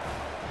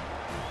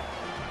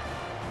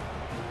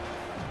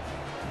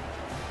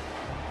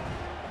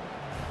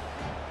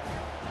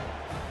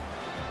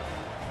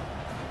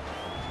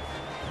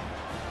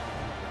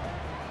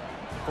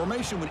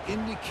 Formation would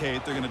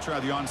indicate they're going to try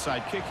the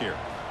onside kick here.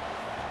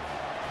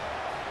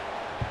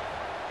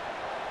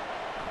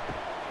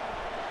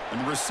 And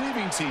the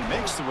receiving team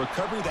makes the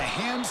recovery. The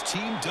hands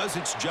team does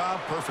its job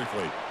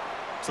perfectly.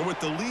 So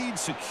with the lead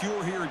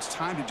secure here, it's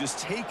time to just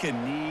take a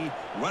knee,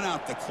 run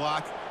out the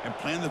clock, and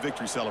plan the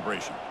victory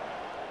celebration.